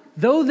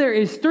 though there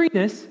is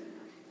threeness,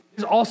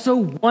 there's also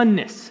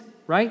oneness,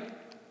 right?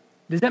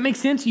 Does that make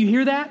sense? You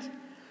hear that?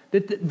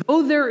 That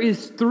though there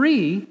is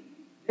three,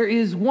 there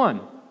is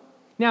one.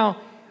 Now,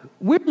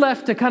 we're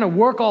left to kind of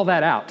work all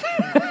that out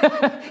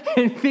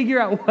and figure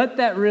out what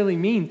that really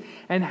means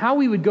and how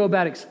we would go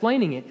about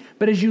explaining it.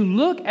 But as you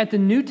look at the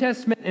New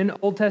Testament and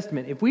Old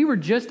Testament, if we were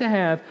just to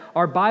have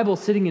our Bible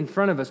sitting in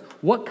front of us,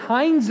 what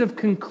kinds of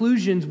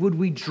conclusions would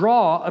we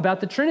draw about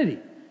the Trinity?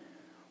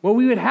 Well,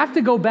 we would have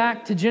to go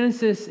back to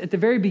Genesis at the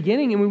very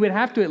beginning, and we would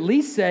have to at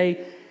least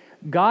say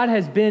God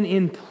has been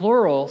in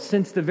plural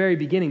since the very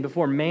beginning,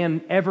 before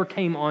man ever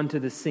came onto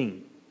the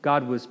scene.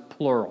 God was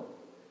plural.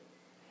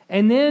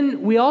 And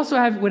then we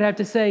also would have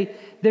to say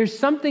there's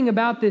something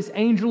about this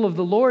angel of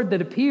the Lord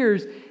that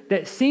appears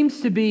that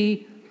seems to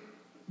be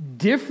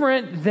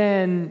different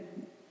than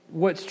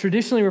what's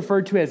traditionally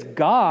referred to as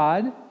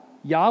God,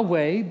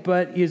 Yahweh,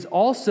 but is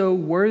also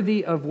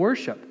worthy of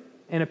worship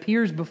and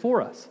appears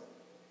before us.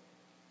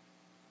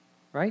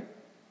 Right?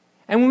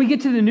 And when we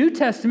get to the New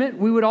Testament,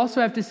 we would also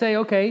have to say,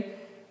 okay,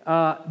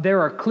 there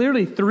are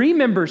clearly three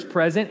members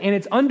present, and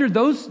it's under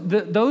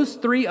those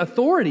three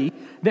authority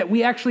that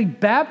we actually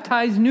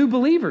baptize new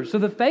believers. So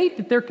the faith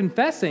that they're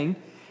confessing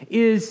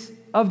is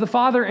of the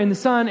Father and the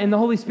Son and the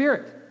Holy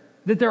Spirit,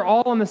 that they're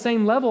all on the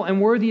same level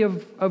and worthy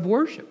of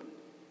worship.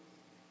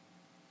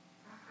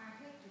 I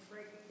hate to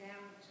break it down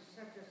to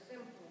such a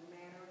simple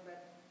manner,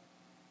 but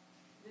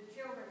the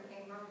children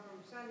came home from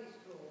Sunday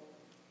school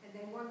and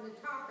they wanted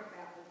to talk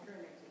about the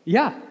Trinity.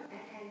 Yeah. And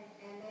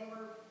they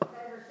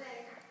were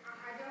saying,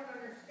 I don't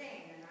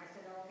understand. And I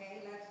said, okay,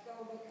 let's go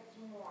look at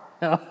some more.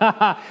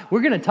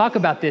 We're going to talk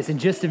about this in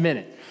just a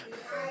minute.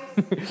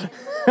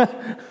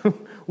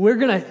 We're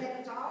going to...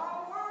 It's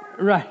all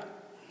one. Right.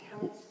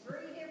 It's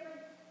three different,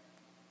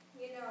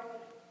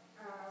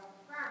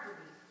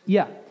 properties.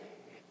 Yeah.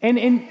 And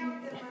Help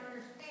them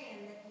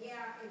understand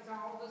that, it's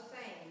all the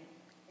same.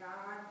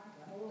 God,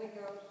 the Holy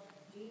Ghost,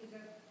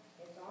 Jesus,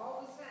 it's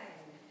all the same.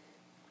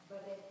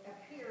 But it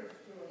appears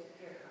to us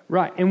different.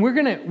 right. And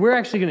we're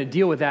actually going to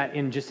deal with that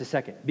in just a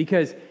second,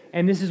 because,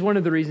 and this is one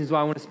of the reasons why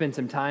I want to spend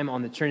some time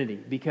on the Trinity,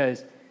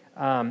 because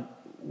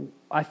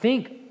I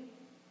think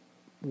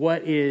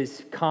what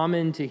is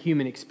common to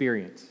human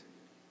experience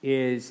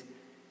is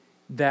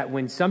that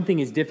when something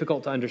is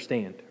difficult to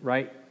understand,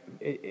 right,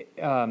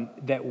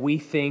 that we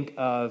think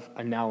of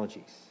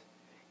analogies.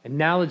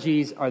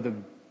 Analogies are the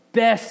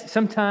best.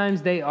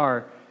 Sometimes they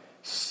are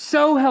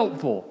so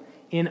helpful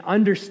in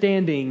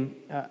understanding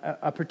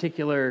a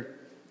particular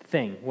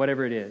thing,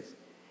 whatever it is.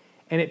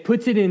 And it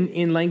puts it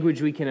in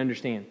language we can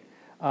understand.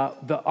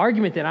 The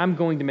argument that I'm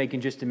going to make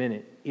in just a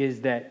minute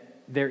is that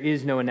there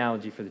is no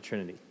analogy for the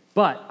Trinity.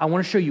 But I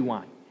want to show you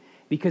why.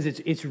 Because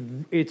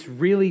it's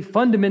really,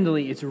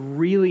 fundamentally, it's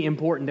really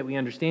important that we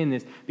understand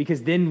this,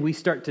 because then we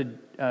start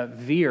to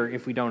veer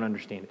if we don't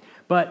understand it.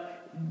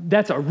 But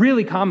that's a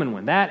really common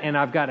one. That, and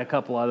I've got a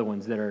couple other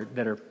ones that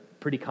are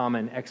pretty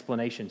common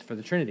explanations for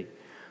the Trinity.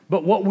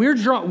 But what we're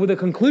drawing, with the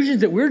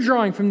conclusions that we're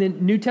drawing from the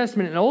New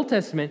Testament and Old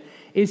Testament,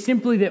 is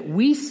simply that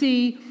we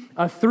see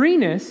a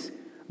threeness,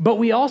 but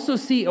we also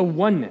see a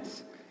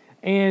oneness.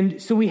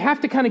 And so we have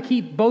to kind of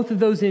keep both of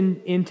those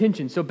in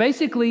tension. So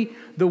basically,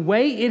 the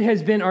way it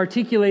has been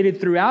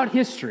articulated throughout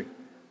history,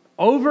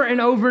 over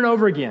and over and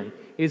over again,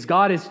 is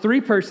God is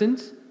three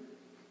persons.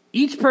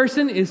 Each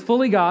person is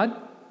fully God,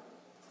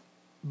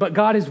 but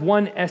God is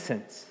one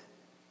essence.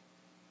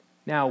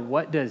 Now,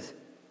 what does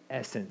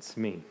essence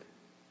mean?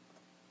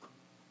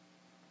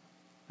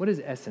 What does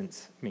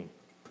essence mean?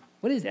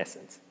 What is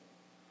essence?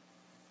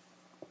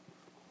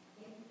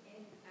 An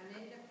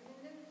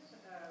independence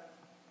of...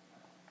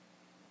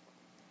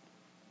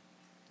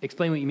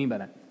 Explain what you mean by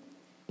that.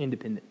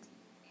 Independence.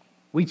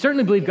 We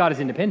certainly believe God is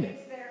independent.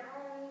 It's their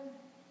own...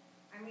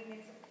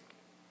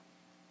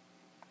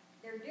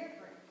 they're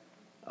different.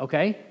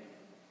 Okay?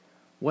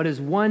 What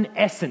is one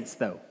essence,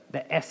 though?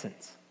 The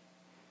essence.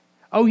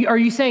 Oh, are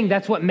you saying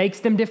that's what makes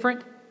them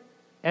different?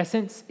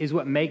 Essence is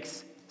what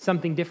makes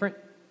something different?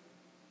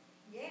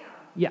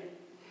 Yeah.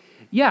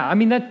 Yeah. I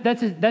mean,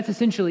 that's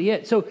essentially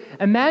it. So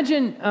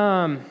imagine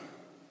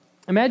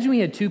we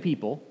had two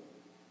people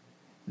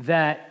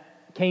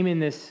that came in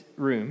this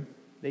room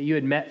that you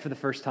had met for the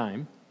first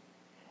time,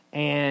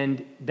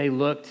 and they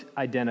looked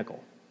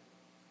identical.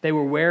 They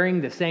were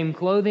wearing the same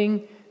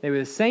clothing. They were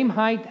the same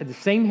height, had the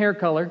same hair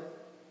color.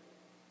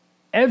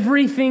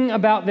 Everything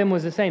about them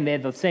was the same. They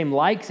had the same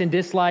likes and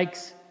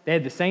dislikes. They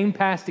had the same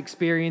past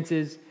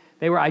experiences.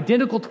 They were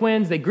identical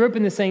twins. They grew up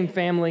in the same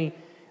family.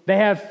 They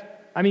have,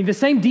 the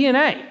same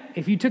DNA.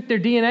 If you took their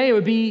DNA, it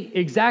would be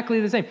exactly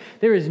the same.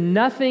 There is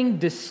nothing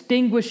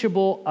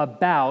distinguishable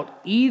about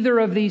either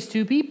of these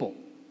two people.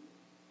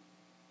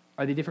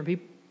 Are they different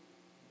people?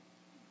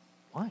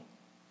 Why?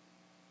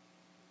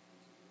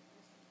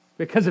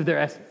 Because of their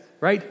essence,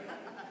 right?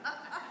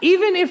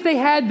 Even if they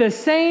had the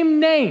same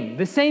name,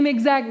 the same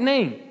exact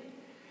name,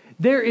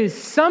 there is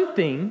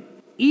something,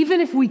 even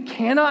if we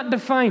cannot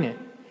define it,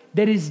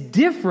 that is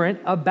different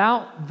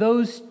about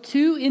those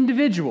two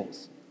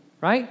individuals,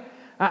 right?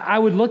 I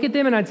would look at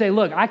them and I'd say,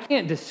 look, I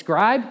can't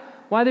describe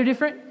why they're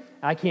different.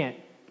 I can't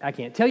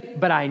tell you,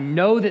 but I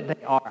know that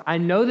they are. I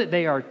know that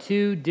they are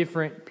two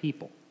different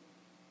people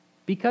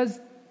because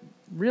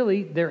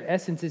really their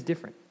essence is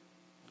different.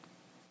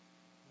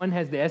 One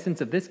has the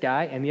essence of this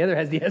guy and the other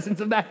has the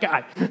essence of that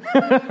guy.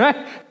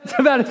 That's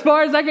about as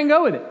far as I can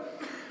go with it.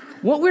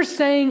 What we're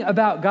saying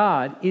about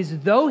God is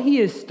though he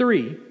is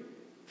three,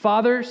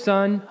 Father,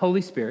 Son,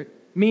 Holy Spirit,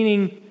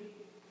 meaning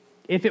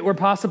if it were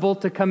possible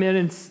to come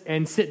in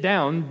and sit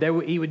down,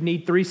 he would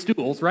need 3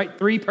 stools, right?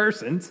 3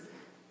 persons.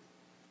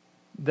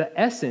 The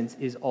essence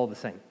is all the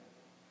same.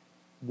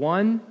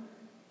 One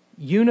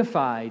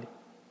unified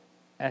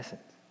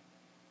essence.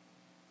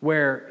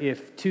 Where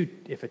if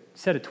a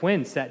set of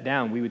twins sat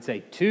down, we would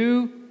say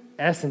 2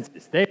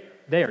 essences.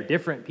 They are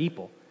different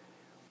people.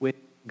 With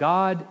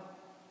God,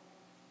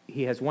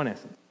 he has 1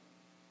 essence,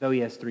 though he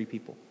has 3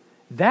 people.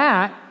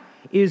 That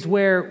is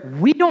where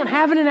we don't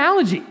have an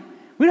analogy.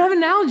 We don't have an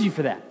analogy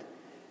for that.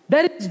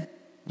 That is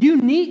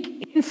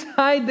unique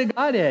inside the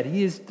Godhead.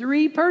 He is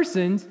 3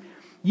 persons,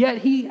 yet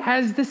he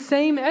has the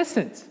same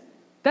essence.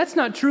 That's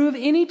not true of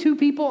any 3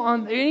 people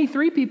on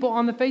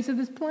the face of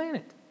this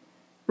planet,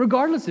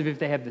 regardless of if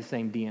they have the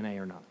same DNA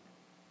or not.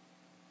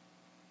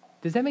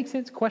 Does that make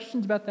sense?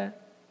 Questions about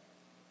that?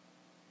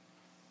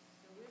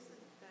 So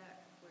isn't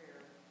that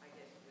where, I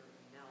guess, your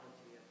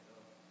analogy of the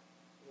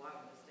water,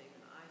 the steam,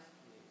 and the ice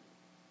cube,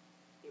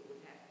 it would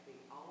have to be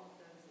all of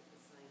those at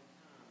the same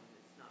time, and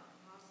it's not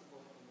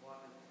possible for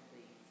water to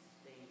be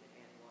steam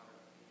and water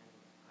and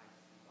ice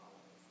cube all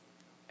at the same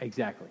time.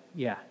 Exactly.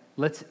 Yeah.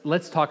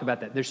 Let's talk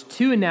about that. There's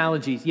 2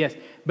 analogies, yes,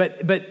 but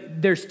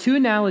there's 2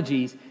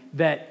 analogies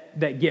that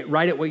get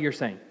right at what you're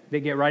saying.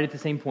 They get right at the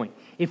same point.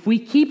 If we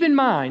keep in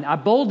mind, I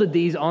bolded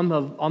these on the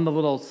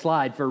little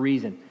slide for a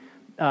reason.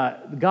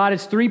 God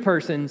is 3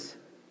 persons.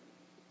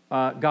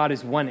 God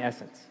is 1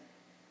 essence.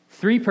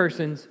 3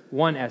 persons,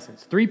 1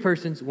 essence. 3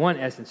 persons, 1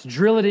 essence.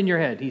 Drill it in your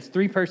head. He's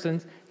 3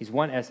 persons. He's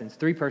 1 essence.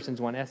 3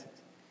 persons, 1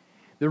 essence.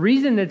 The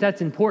reason that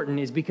that's important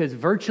is because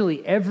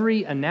virtually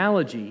every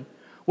analogy,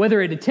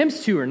 whether it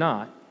attempts to or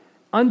not,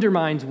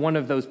 undermines one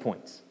of those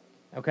points.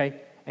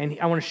 Okay? And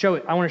I want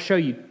to show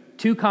you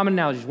 2 common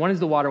analogies. One is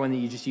the water one that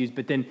you just used,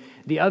 but then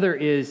the other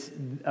is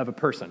of a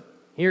person.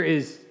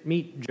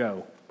 Meet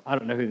Joe. I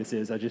don't know who this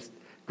is. I just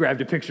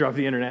grabbed a picture off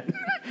the internet.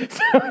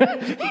 So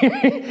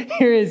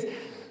here is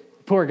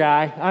poor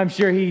guy. I'm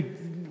sure he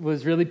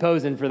was really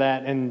posing for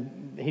that,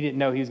 and he didn't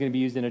know he was going to be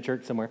used in a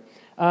church somewhere.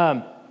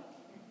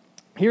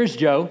 Here's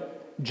Joe.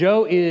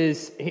 Joe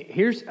is,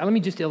 let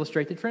me just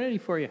illustrate the Trinity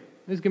for you.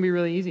 This is going to be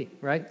really easy,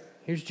 right?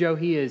 Here's Joe.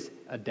 He is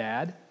a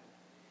dad.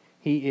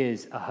 He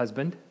is a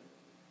husband.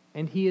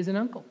 And he is an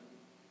uncle.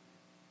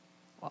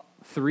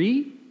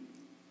 3,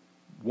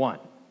 1,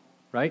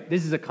 right?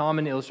 This is a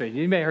common illustration.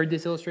 Anybody heard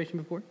this illustration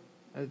before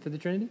for the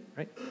Trinity,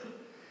 right?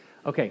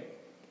 Okay.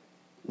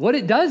 What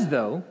it does,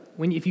 though,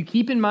 if you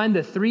keep in mind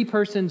the 3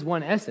 persons,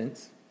 1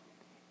 essence,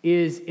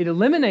 is it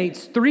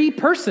eliminates 3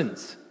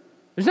 persons.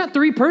 There's not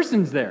 3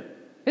 persons there.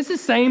 It's the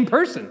same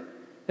person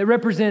that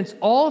represents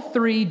all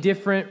 3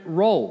 different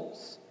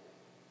roles.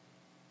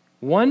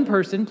 1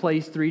 person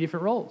plays 3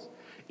 different roles.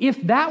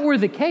 If that were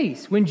the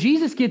case, when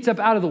Jesus gets up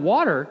out of the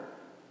water,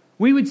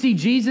 we would see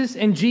Jesus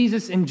and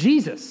Jesus and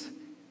Jesus.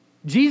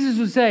 Jesus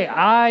would say,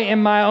 I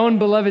am my own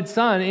beloved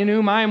Son in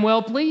whom I am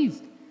well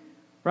pleased,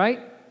 right?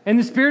 And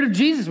the Spirit of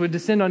Jesus would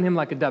descend on him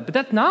like a dove. But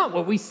that's not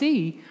what we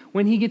see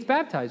when he gets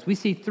baptized. We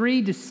see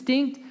 3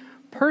 distinct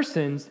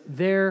persons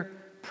there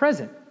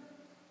present. Does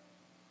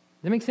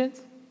that make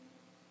sense?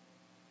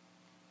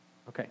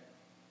 Okay.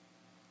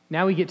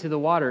 Now we get to the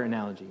water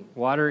analogy.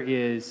 Water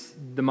is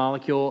the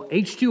molecule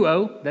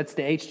H2O. That's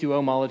the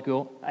H2O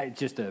molecule. It's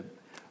just a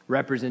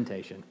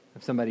representation.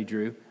 If somebody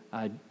drew,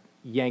 I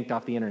yanked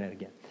off the internet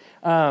again.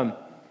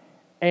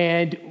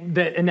 And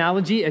the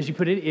analogy, as you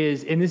put it,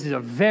 is, and this is a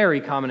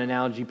very common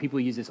analogy. People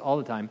use this all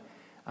the time.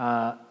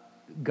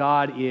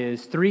 God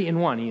is 3 in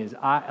 1. He is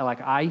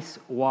like ice,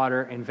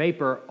 water, and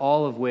vapor,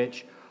 all of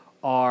which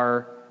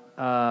are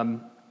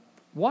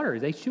water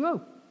is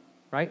H2O,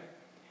 right?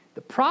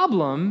 The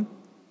problem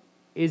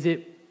is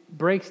it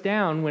breaks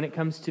down when it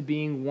comes to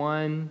being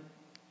 1,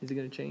 is it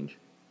going to change?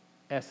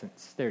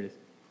 Essence. There it is.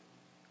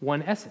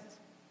 1 essence.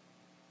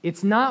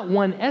 It's not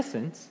 1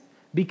 essence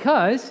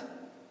because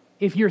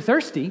if you're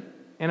thirsty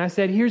and I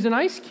said, here's an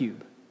ice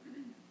cube,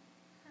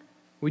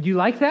 would you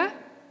like that?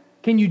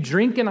 Can you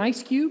drink an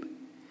ice cube?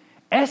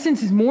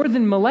 Essence is more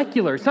than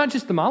molecular. It's not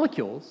just the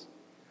molecules.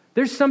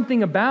 There's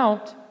something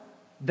about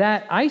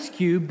that ice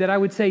cube that I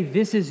would say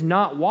this is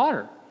not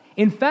water.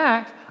 In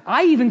fact,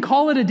 I even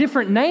call it a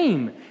different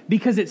name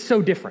because it's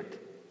so different.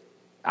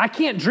 I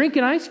can't drink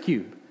an ice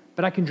cube,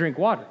 but I can drink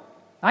water.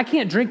 I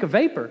can't drink a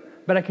vapor,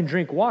 but I can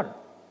drink water.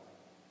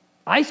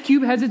 Ice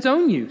cube has its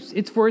own use.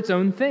 It's for its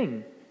own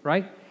thing,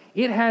 right?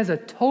 It has a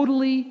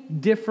totally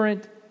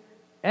different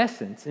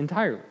essence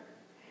entirely.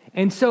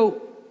 And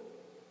so,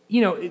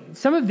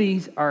 some of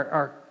these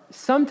are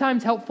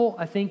sometimes helpful,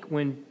 I think,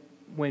 when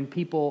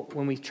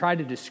we try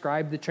to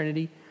describe the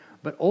Trinity.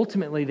 but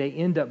ultimately they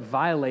end up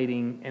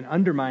violating and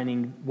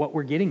undermining what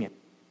we're getting at.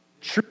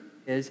 Truth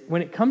is,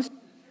 when it comes to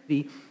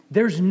the Trinity,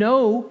 there's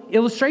no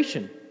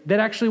illustration that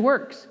actually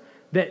works,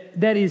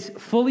 that is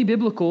fully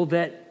biblical,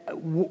 that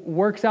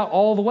works out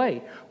all the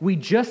way. We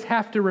just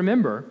have to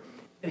remember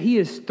that he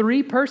is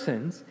three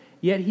persons,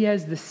 yet he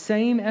has the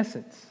same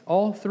essence.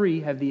 All three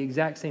have the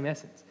exact same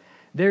essence.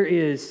 There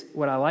is,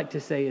 what I like to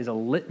say, is a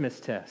litmus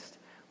test.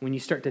 When you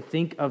start to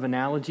think of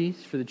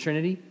analogies for the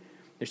Trinity,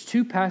 there's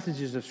two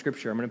passages of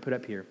Scripture I'm going to put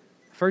up here.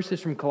 First is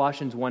from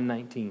Colossians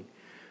 1:19.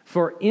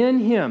 For in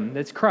him,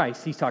 that's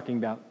Christ he's talking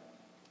about,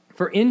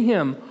 for in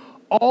him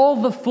all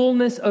the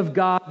fullness of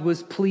God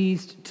was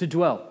pleased to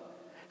dwell.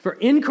 For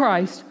in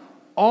Christ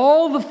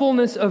all the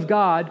fullness of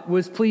God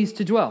was pleased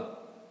to dwell.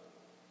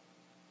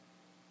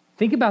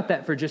 Think about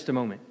that for just a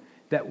moment.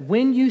 That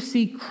when you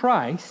see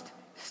Christ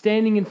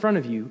standing in front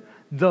of you,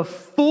 the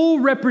full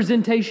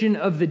representation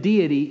of the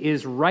deity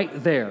is right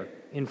there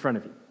in front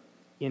of you,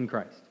 in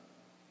Christ.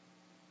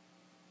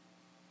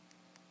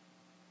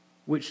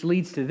 Which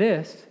leads to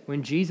this,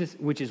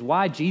 which is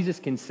why Jesus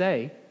can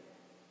say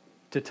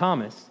to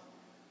Thomas,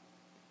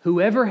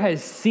 whoever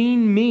has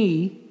seen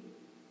me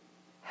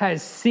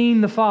has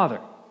seen the Father.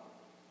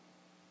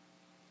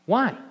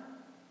 Why?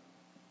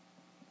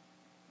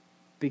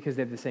 Because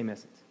they have the same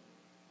essence.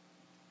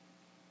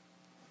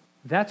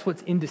 That's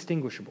what's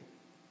indistinguishable.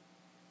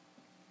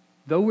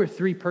 Though we're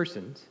three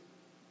persons,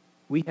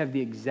 we have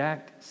the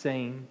exact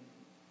same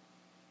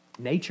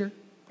nature,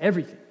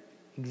 everything,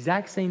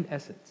 exact same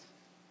essence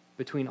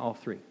between all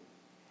three.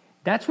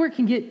 That's where it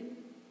can get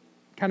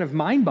kind of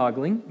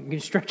mind-boggling. We can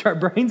stretch our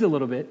brains a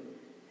little bit,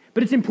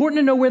 but it's important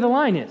to know where the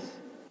line is.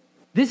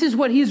 This is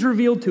what he's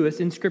revealed to us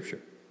in Scripture.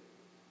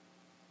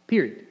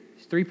 Period.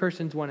 It's three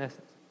persons, one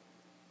essence.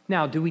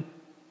 Now, do we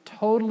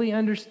totally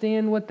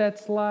understand what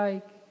that's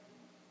like?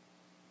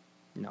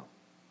 No.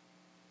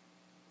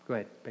 Go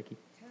ahead, Becky.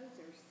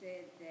 Tozer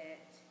said that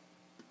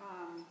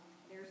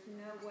there's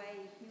no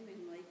way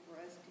humanly for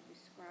us to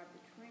describe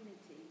the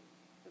Trinity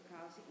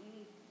because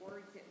any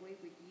words that we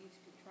would use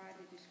to try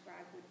to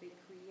describe would be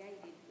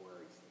created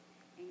words,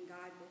 and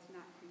God was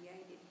not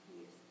created,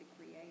 he is the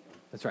creator.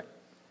 That's right.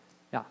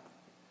 Yeah.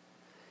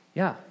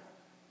 Yeah.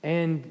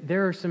 And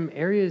there are some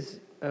areas,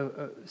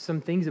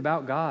 some things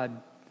about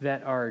God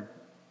that are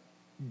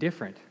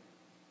different.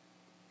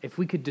 If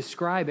we could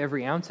describe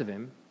every ounce of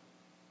him,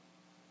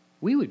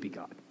 we would be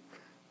God,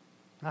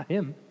 not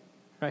him,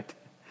 right?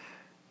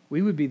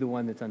 We would be the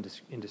one that's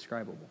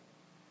indescribable.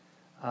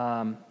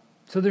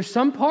 So there's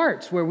some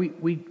parts where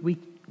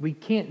we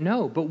can't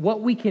know, but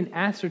what we can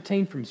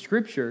ascertain from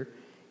Scripture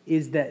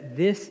is that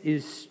this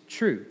is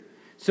true.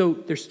 So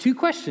there's two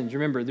questions.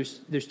 Remember,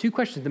 there's two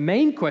questions. The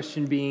main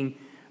question being,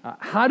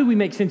 how do we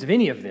make sense of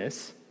any of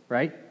this,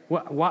 right?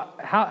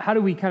 How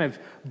do we kind of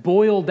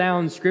boil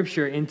down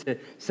Scripture into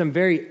some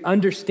very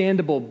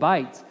understandable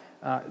bites?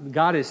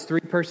 God is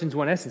three persons,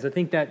 one essence. I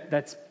think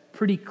that's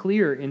pretty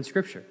clear in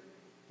Scripture.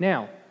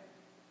 Now,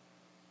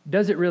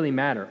 does it really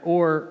matter?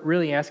 Or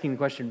really asking the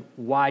question,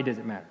 why does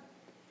it matter?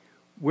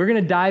 We're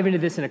going to dive into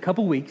this in a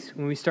couple weeks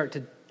when we start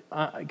to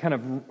kind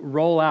of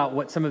roll out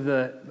what some of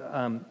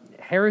the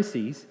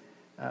heresies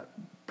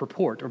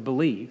purport or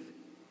believe.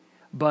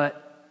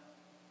 But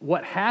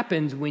what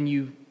happens when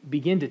you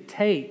begin to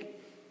take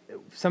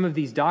some of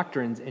these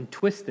doctrines and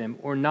twist them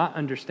or not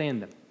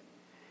understand them?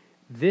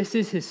 This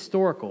is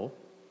historical.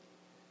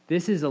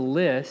 This is a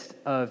list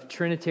of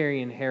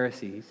Trinitarian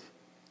heresies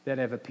that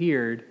have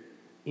appeared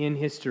in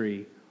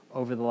history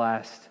over the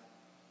last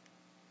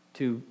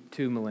two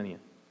millennia.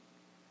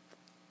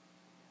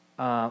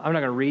 I'm not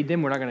going to read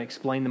them. We're not going to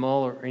explain them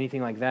all or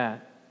anything like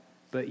that.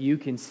 But you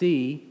can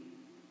see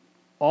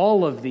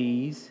all of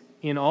these,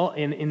 in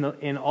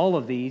all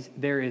of these,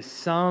 there is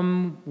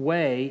some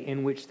way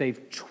in which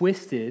they've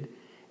twisted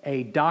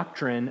a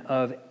doctrine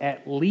of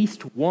at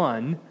least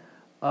one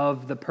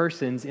of the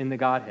persons in the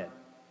Godhead.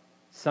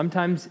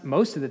 Sometimes,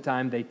 most of the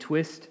time, they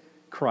twist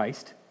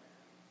Christ.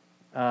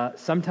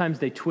 Sometimes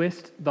they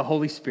twist the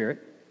Holy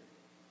Spirit.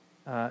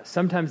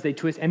 Sometimes they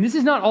twist, and this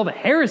is not all the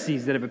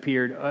heresies that have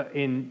appeared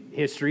in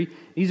history.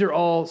 These are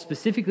all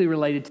specifically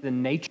related to the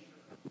nature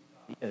of who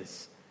God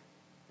is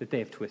that they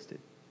have twisted.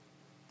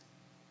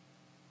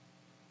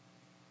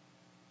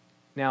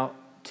 Now,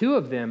 two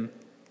of them,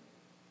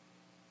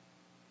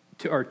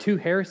 two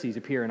heresies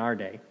appear in our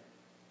day: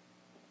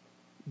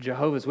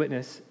 Jehovah's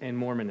Witness and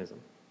Mormonism.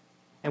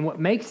 And what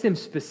makes them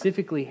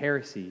specifically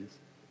heresies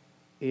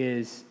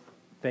is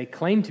they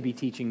claim to be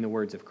teaching the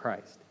words of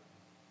Christ,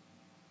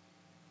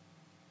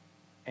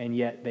 and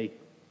yet they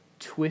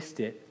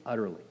twist it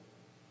utterly.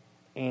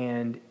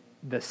 And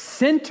the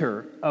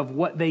center of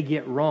what they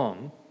get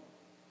wrong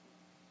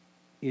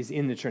is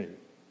in the Trinity.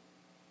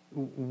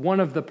 One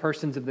of the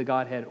persons of the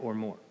Godhead or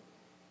more.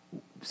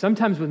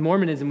 Sometimes with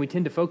Mormonism, we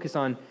tend to focus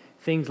on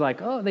things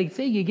like, oh, they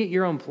say you get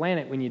your own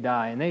planet when you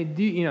die. And they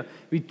do,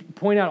 we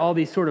point out all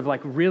these sort of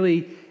like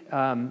really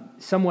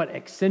somewhat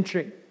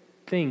eccentric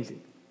things.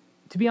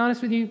 To be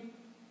honest with you,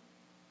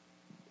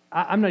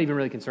 I'm not even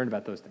really concerned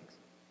about those things.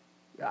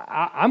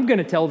 I'm going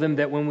to tell them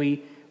that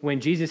when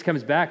Jesus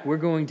comes back, we're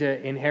going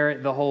to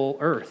inherit the whole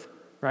earth,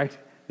 right?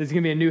 There's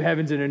going to be a new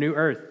heavens and a new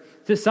earth.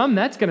 To some,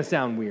 that's going to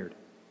sound weird.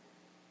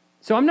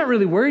 So I'm not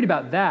really worried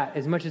about that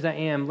as much as I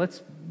am.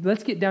 Let's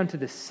get down to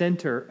the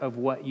center of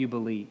what you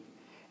believe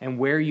and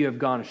where you have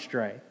gone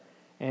astray.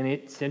 And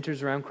it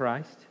centers around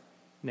Christ,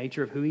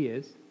 nature of who he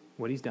is,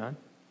 what he's done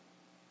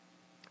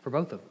for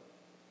both of them.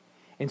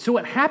 And so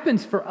what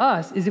happens for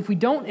us is if we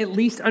don't at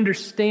least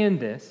understand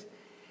this,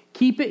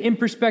 keep it in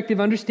perspective,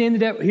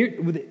 understand that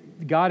here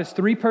God is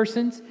three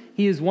persons,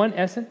 he is one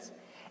essence,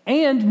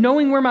 and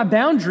knowing where my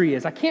boundary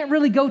is. I can't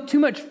really go too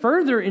much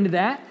further into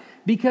that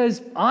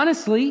because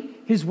honestly,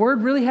 his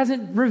word really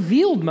hasn't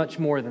revealed much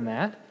more than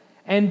that.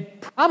 And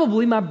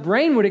probably my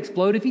brain would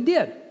explode if he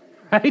did,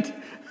 right?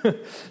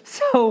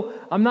 So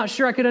I'm not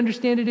sure I could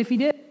understand it if he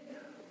did.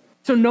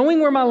 So knowing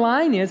where my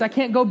line is, I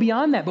can't go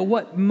beyond that. But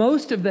what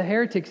most of the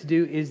heretics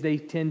do is they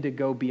tend to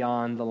go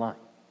beyond the line.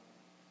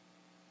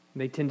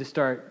 They tend to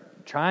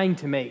start trying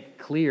to make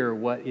clear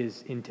what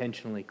is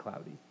intentionally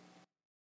cloudy.